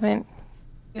you haven't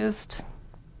used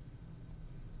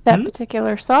that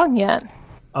particular song yet.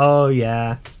 Oh,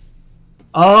 yeah.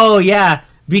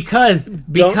 Because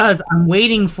I'm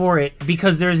waiting for it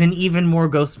because there's an even more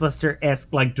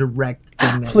Ghostbuster-esque like direct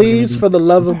thing. Please, for the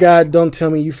love of God, don't tell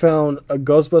me you found a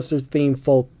Ghostbusters theme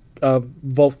folk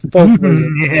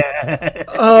version. Yeah.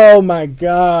 Oh my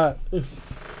God.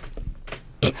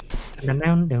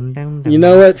 You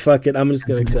know what? Fuck it. I'm just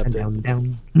gonna accept it.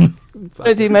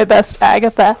 I do my best,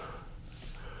 Agatha.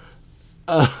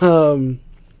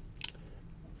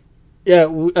 Yeah.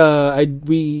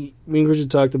 Me and Christian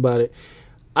talked about it.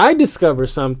 I discovered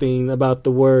something about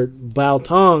the word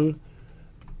Baltong,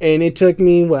 and it took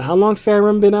me how long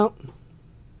Skyrim been out?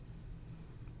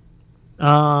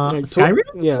 Skyrim?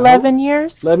 Yeah, 11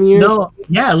 years. 11 years. No,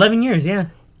 yeah, 11 years. Yeah.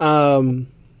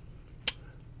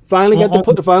 Finally got to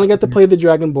play the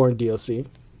Dragonborn DLC,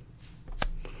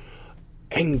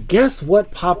 and guess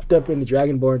what popped up in the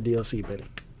Dragonborn DLC, Benny?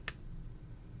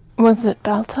 Was it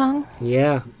Baltong?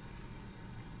 Yeah.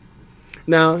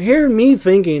 Now, hear me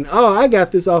thinking, oh, I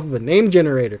got this off of a name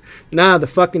generator. Nah, the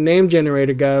fucking name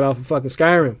generator got it off of fucking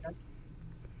Skyrim.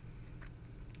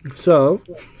 So,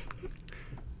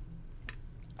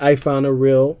 I found a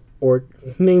real orc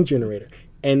name generator.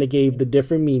 And it gave the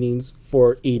different meanings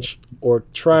for each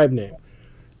orc tribe name.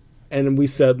 And me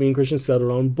and Christian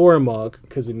settled on Boromog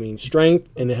because it means strength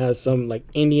and it has some like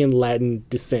Indian Latin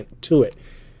descent to it.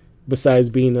 Besides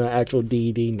being an actual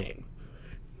D&D name.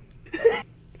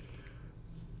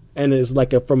 and it's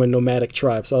like from a nomadic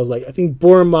tribe. So I was like, I think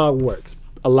Boromog works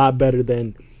a lot better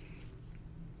than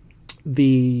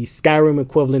the Skyrim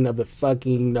equivalent of the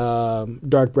fucking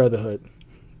Dark Brotherhood.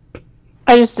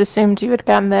 I just assumed you had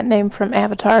gotten that name from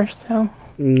Avatar, so.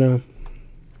 No.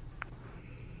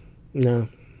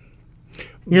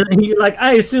 You're like,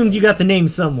 I assumed you got the name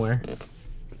somewhere.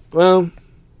 Well,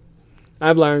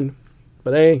 I've learned.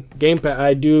 But hey, Game Pass,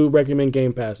 I do recommend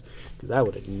Game Pass, because I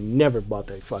would have never bought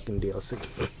that fucking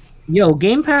DLC. Yo,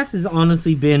 Game Pass has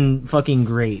honestly been fucking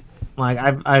great. Like,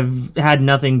 I've had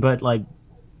nothing but, like,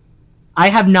 I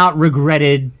have not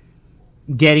regretted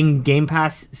getting Game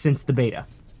Pass since the beta.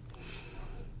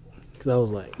 Because I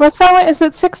was like, What's that one? Is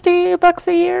it $60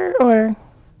 a year, or?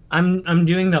 I'm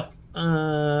doing the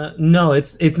no,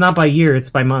 it's not by year, it's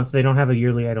by month. They don't have a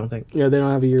yearly, I don't think. yeah, they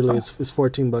don't have a yearly. It's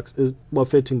 $14.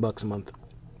 $15 a month.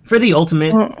 For the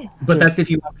ultimate, but that's if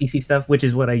you want PC stuff, which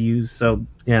is what I use. So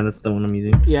yeah, that's the one I'm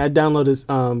using. Yeah, I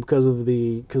downloaded because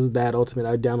of that ultimate.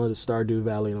 I downloaded Stardew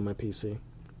Valley on my PC.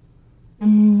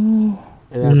 And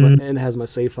it has my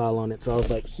save file on it. So I was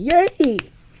like, yay!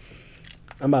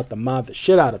 I'm about to mod the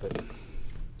shit out of it.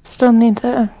 Still need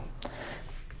to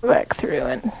go back through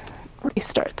and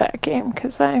restart that game,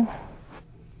 because I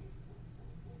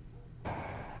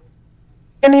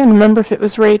can't even remember if it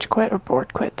was Rage Quit or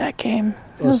Board Quit, that game.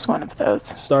 It was one of those.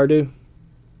 Stardew?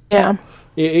 Yeah.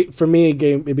 For me,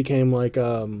 it became like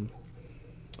The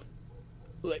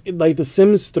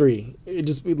Sims 3. It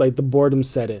just like the boredom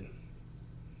set in.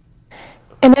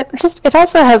 And it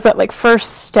also has that like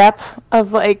first step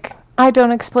of like, I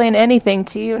don't explain anything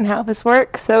to you and how this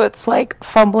works, so it's like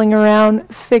fumbling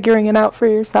around figuring it out for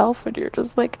yourself, and you're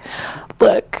just like,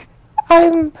 look,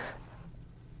 I'm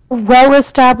a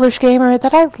well-established gamer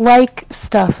that I like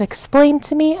stuff explained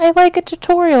to me. I like a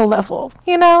tutorial level,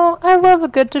 you know? I love a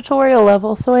good tutorial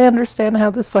level, so I understand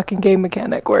how this fucking game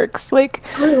mechanic works. Like,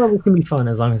 Tutorial levels can be fun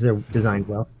as long as they're designed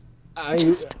well.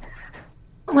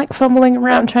 I'm like fumbling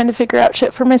around trying to figure out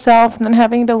shit for myself, and then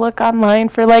having to look online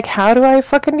for like, how do I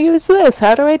fucking use this?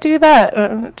 How do I do that?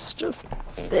 And it's just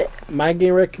my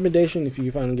game recommendation, if you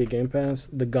finally get Game Pass,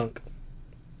 The Gunk.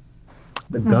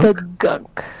 The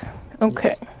gunk.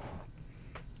 Okay.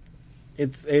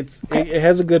 Yes. It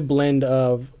has a good blend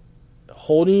of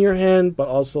holding your hand, but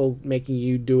also making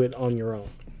you do it on your own.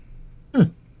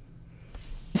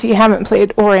 If you haven't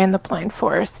played Ori and the Blind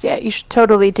Forest yet, you should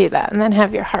totally do that, and then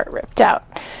have your heart ripped out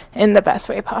in the best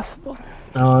way possible.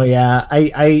 Oh yeah,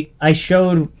 I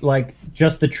showed like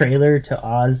just the trailer to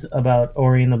Oz about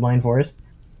Ori and the Blind Forest,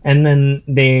 and then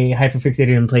they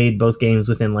hyperfixated and played both games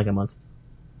within like a month.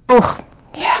 Oh,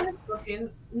 yeah.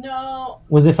 No,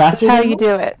 Was it faster? That's how than you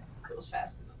do it. it was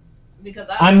fast enough. Because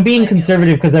I'm being playing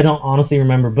conservative because I don't honestly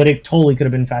remember, but it totally could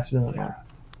have been faster than that.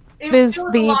 It is was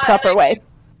a the lot, proper and way.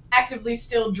 Actively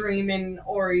still dream in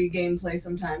Ori gameplay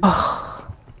sometimes. Oh,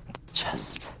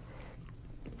 it's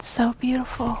so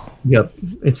beautiful. Yep,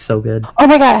 it's so good. Oh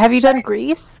my god, have you done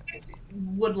Grease?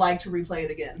 Would like to replay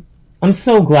it again. I'm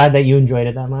so glad that you enjoyed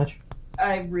it that much.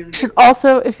 I really Should do.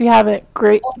 also, if you haven't,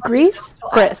 Grease?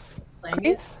 Playing it.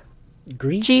 Grease?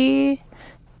 Grease?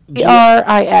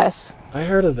 G-R-I-S. I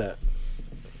heard of that.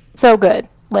 So good.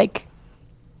 Like,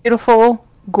 beautiful,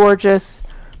 gorgeous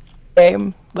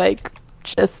game. Like,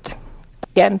 just,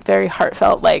 again, very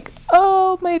heartfelt. Like,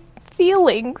 oh, my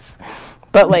feelings.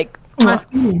 But, like,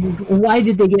 Why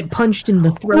did they get punched in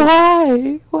the throat?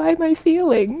 why? Why my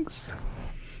feelings?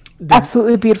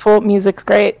 Absolutely beautiful. Music's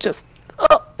great. Just,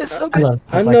 oh, it's so good.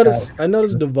 I noticed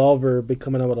Devolver be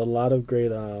coming out with a lot of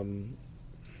great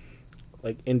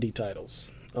like indie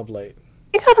titles of late.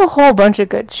 They got a whole bunch of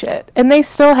good shit. And they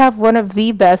still have one of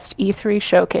the best E3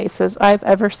 showcases I've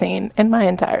ever seen in my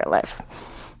entire life.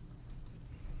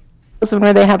 This one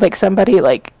where they had like somebody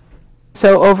like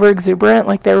so over exuberant,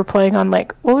 like they were playing on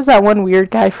like, what was that one weird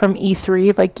guy from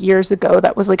E3 like years ago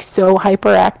that was like so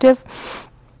hyperactive?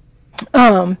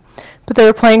 But they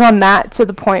were playing on that to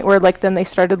the point where like then they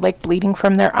started like bleeding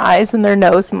from their eyes and their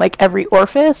nose and like every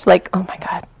orifice. Like, oh my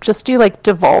god, just do like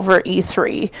Devolver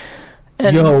E3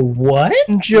 and Yo, what?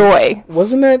 enjoy.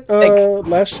 Wasn't that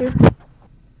last year?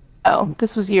 Oh,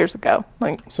 this was years ago,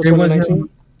 like So There was 2019?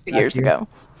 2 years year. ago.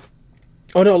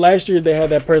 Oh no, last year they had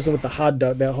that person with the hot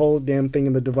dog. That whole damn thing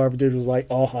in the Devolver did was like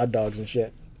all hot dogs and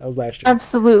shit. That was last year.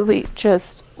 Absolutely,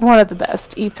 just one of the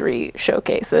best E3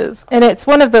 showcases, and it's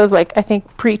one of those like I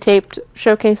think pre-taped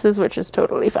showcases, which is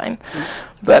totally fine.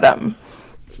 But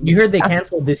You heard they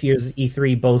canceled this year's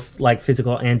E3, both like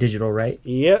physical and digital, right?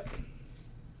 Yep.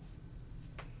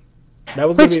 That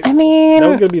was gonna which be. I mean, that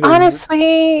was gonna be the-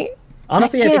 Honestly, I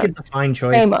think can't it's a fine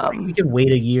choice. blame Like, 'em. we could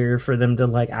wait a year for them to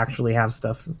like actually have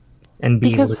stuff and be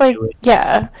Because, able to like, do it.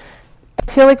 yeah.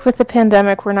 I feel like with the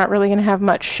pandemic, we're not really going to have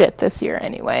much shit this year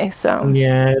anyway, so.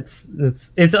 Yeah,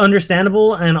 it's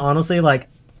understandable, and honestly, like,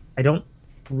 I don't.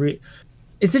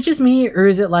 Is it just me, or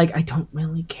is it like I don't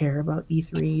really care about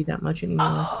E3 that much anymore?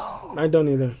 I don't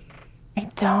either. I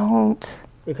don't.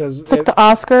 Because It's like the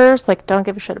Oscars, like, don't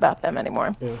give a shit about them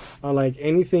anymore. yeah, I like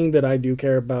anything that I do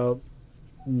care about,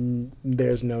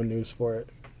 there's no news for it.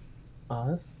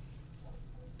 Oz?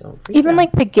 Don't freak Even out.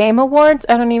 like the Game Awards,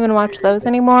 I don't even watch those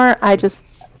anymore. I just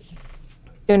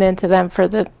tune into them for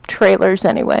the trailers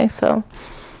anyway, so.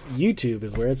 YouTube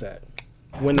is where it's at.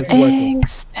 When it's working.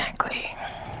 Exactly.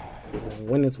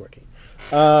 When it's working.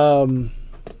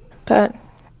 But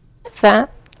with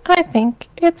that, I think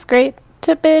it's great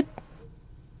to bid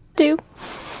do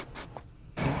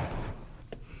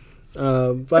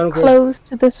Final close. close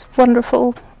to this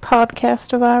wonderful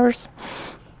podcast of ours.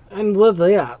 And with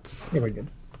that, Yeah, we're good.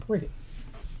 We're good.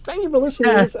 thank you for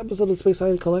listening to this episode of Space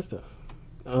Side Collective.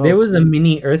 There was a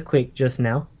mini earthquake just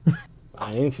now.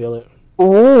 I didn't feel it.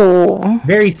 Oh,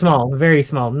 Very small, very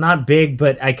small. Not big,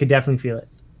 but I could definitely feel it.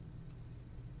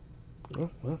 Oh,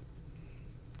 well.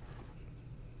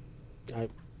 is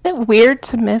it weird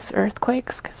to miss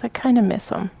earthquakes? Because I kind of miss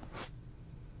them.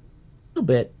 A little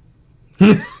bit.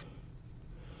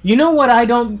 You know what I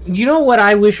don't? You know what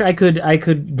I wish I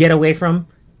could get away from?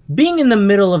 Being in the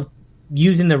middle of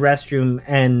using the restroom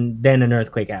and then an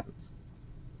earthquake happens.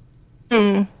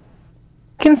 I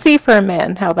can see for a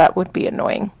man how that would be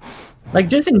annoying. Like,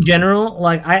 just in general,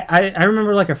 like I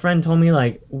remember, like, a friend told me,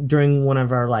 like, during one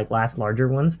of our, like, last larger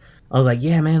ones, I was like,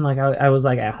 yeah, man, like, I was,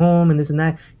 like, at home and this and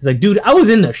that. He's like, dude, I was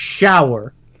in the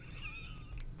shower.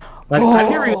 Like, I've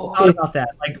never even thought about that.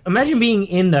 Like, imagine being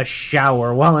in the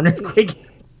shower while an earthquake.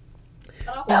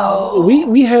 No.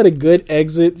 We had a good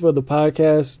exit for the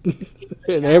podcast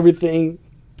and everything.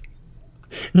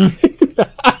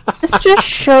 This just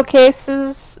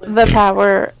showcases the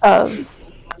power of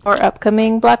our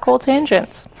upcoming Black Hole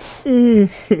Tangents. I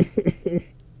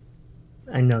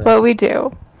know that. What we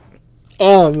do.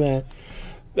 Oh man.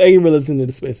 Thank you for listening to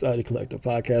the Space Side Collective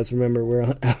podcast. Remember, we're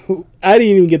on I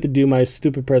didn't even get to do my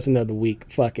stupid person of the week.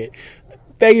 Fuck it.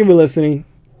 Thank you for listening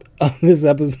on this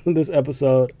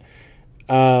episode.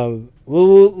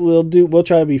 We'll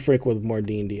try to be frick with more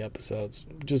D&D episodes.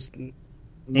 Just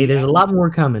Hey, there's a lot more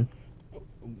coming.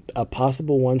 a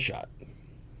possible one shot.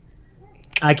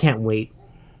 I can't wait.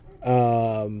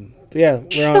 Yeah, we're on.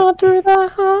 Shot through the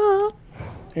heart.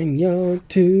 And you're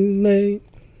too late.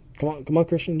 Come on,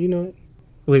 Christian, you know it.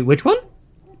 Wait, which one?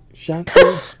 Shot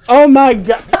through. Oh my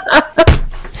god.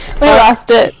 We lost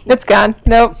it. It's gone.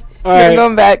 Nope. All You're right.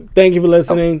 going back. Thank you for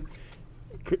listening.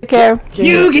 Okay.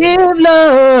 You give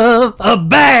love a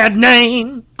bad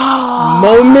name.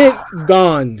 Moment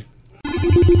gone.